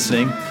 Thanks for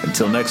listening.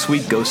 Until next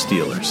week, go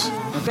Steelers.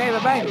 Okay,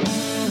 bye-bye.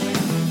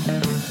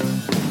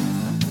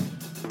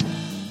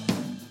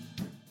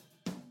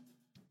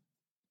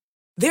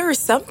 There are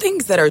some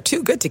things that are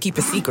too good to keep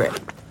a secret.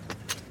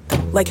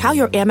 Like how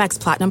your Amex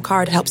Platinum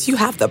card helps you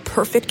have the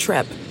perfect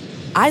trip.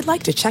 I'd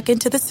like to check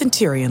into the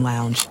Centurion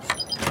Lounge.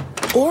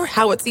 Or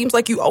how it seems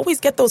like you always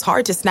get those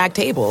hard-to-snag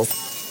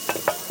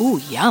tables.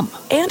 Ooh, yum.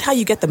 And how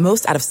you get the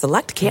most out of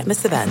select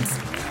can't-miss events.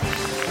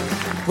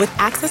 With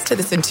access to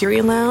the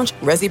Centurion Lounge,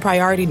 Resi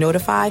Priority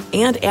Notified,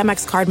 and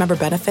Amex card member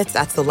benefits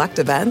at select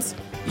events,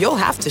 you'll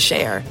have to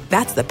share.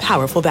 That's the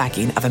powerful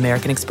backing of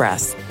American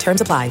Express.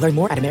 Terms apply. Learn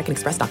more at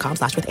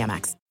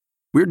americanexpress.com/withAmex.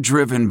 We're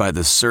driven by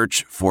the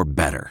search for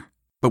better.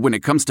 But when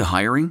it comes to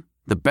hiring,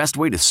 the best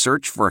way to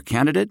search for a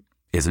candidate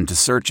isn't to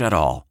search at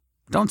all.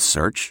 Don't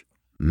search.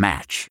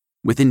 Match.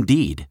 With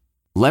Indeed.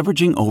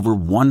 Leveraging over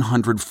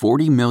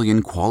 140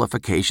 million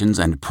qualifications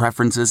and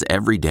preferences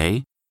every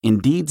day,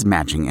 Indeed's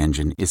matching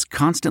engine is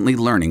constantly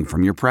learning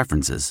from your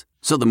preferences.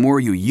 So the more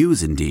you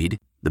use Indeed,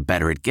 the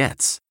better it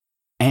gets.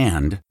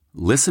 And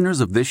listeners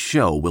of this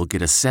show will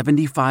get a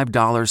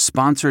 $75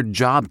 sponsored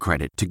job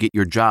credit to get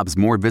your jobs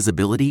more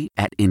visibility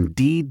at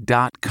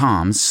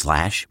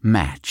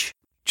Indeed.com/match.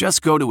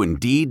 Just go to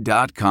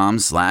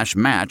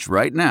Indeed.com/match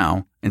right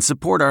now and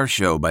support our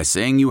show by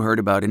saying you heard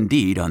about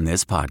Indeed on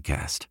this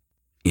podcast.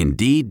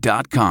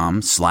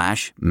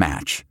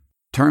 Indeed.com/match.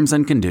 Terms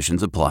and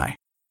conditions apply.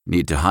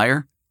 Need to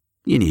hire?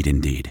 You need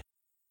Indeed.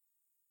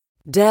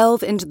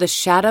 Delve into the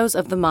shadows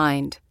of the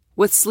mind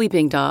with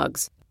Sleeping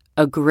Dogs,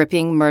 a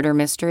gripping murder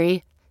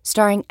mystery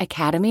starring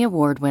Academy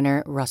Award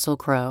winner Russell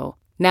Crowe.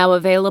 Now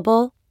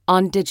available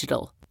on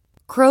digital.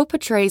 Crowe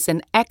portrays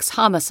an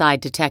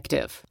ex-homicide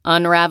detective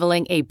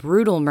unraveling a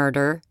brutal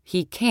murder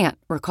he can't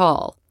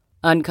recall.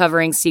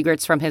 Uncovering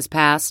secrets from his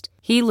past,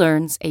 he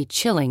learns a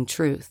chilling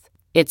truth.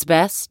 It's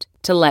best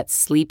to let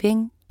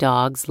sleeping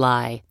dogs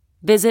lie.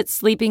 Visit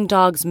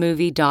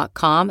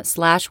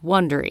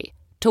sleepingdogsmovie.com/Wondery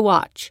to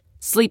watch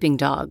Sleeping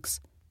Dogs,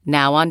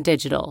 now on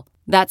digital.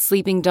 That's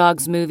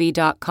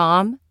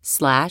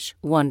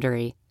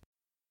sleepingdogsmovie.com/Wondery.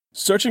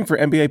 Searching for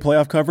NBA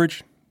playoff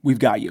coverage? We've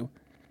got you.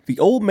 The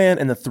Old Man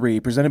and the Three,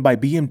 presented by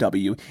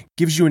BMW,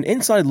 gives you an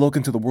inside look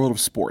into the world of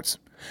sports.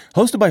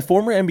 Hosted by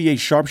former NBA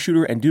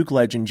sharpshooter and Duke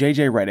legend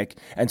J.J. Redick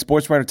and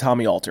sports writer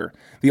Tommy Alter,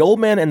 The Old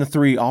Man and the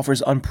Three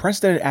offers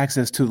unprecedented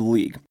access to the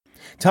league.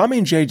 Tommy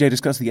and JJ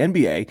discuss the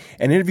NBA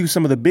and interview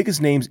some of the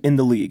biggest names in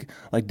the league,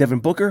 like Devin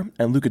Booker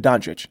and Luka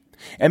Doncic.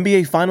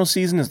 NBA final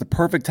season is the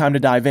perfect time to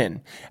dive in,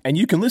 and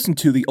you can listen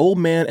to The Old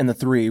Man and the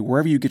Three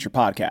wherever you get your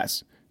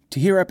podcasts. To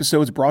hear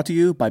episodes brought to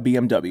you by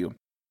BMW.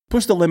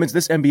 Push the limits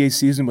this NBA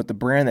season with the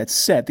brand that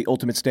set the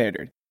ultimate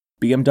standard.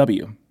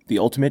 BMW, the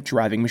ultimate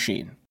driving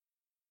machine.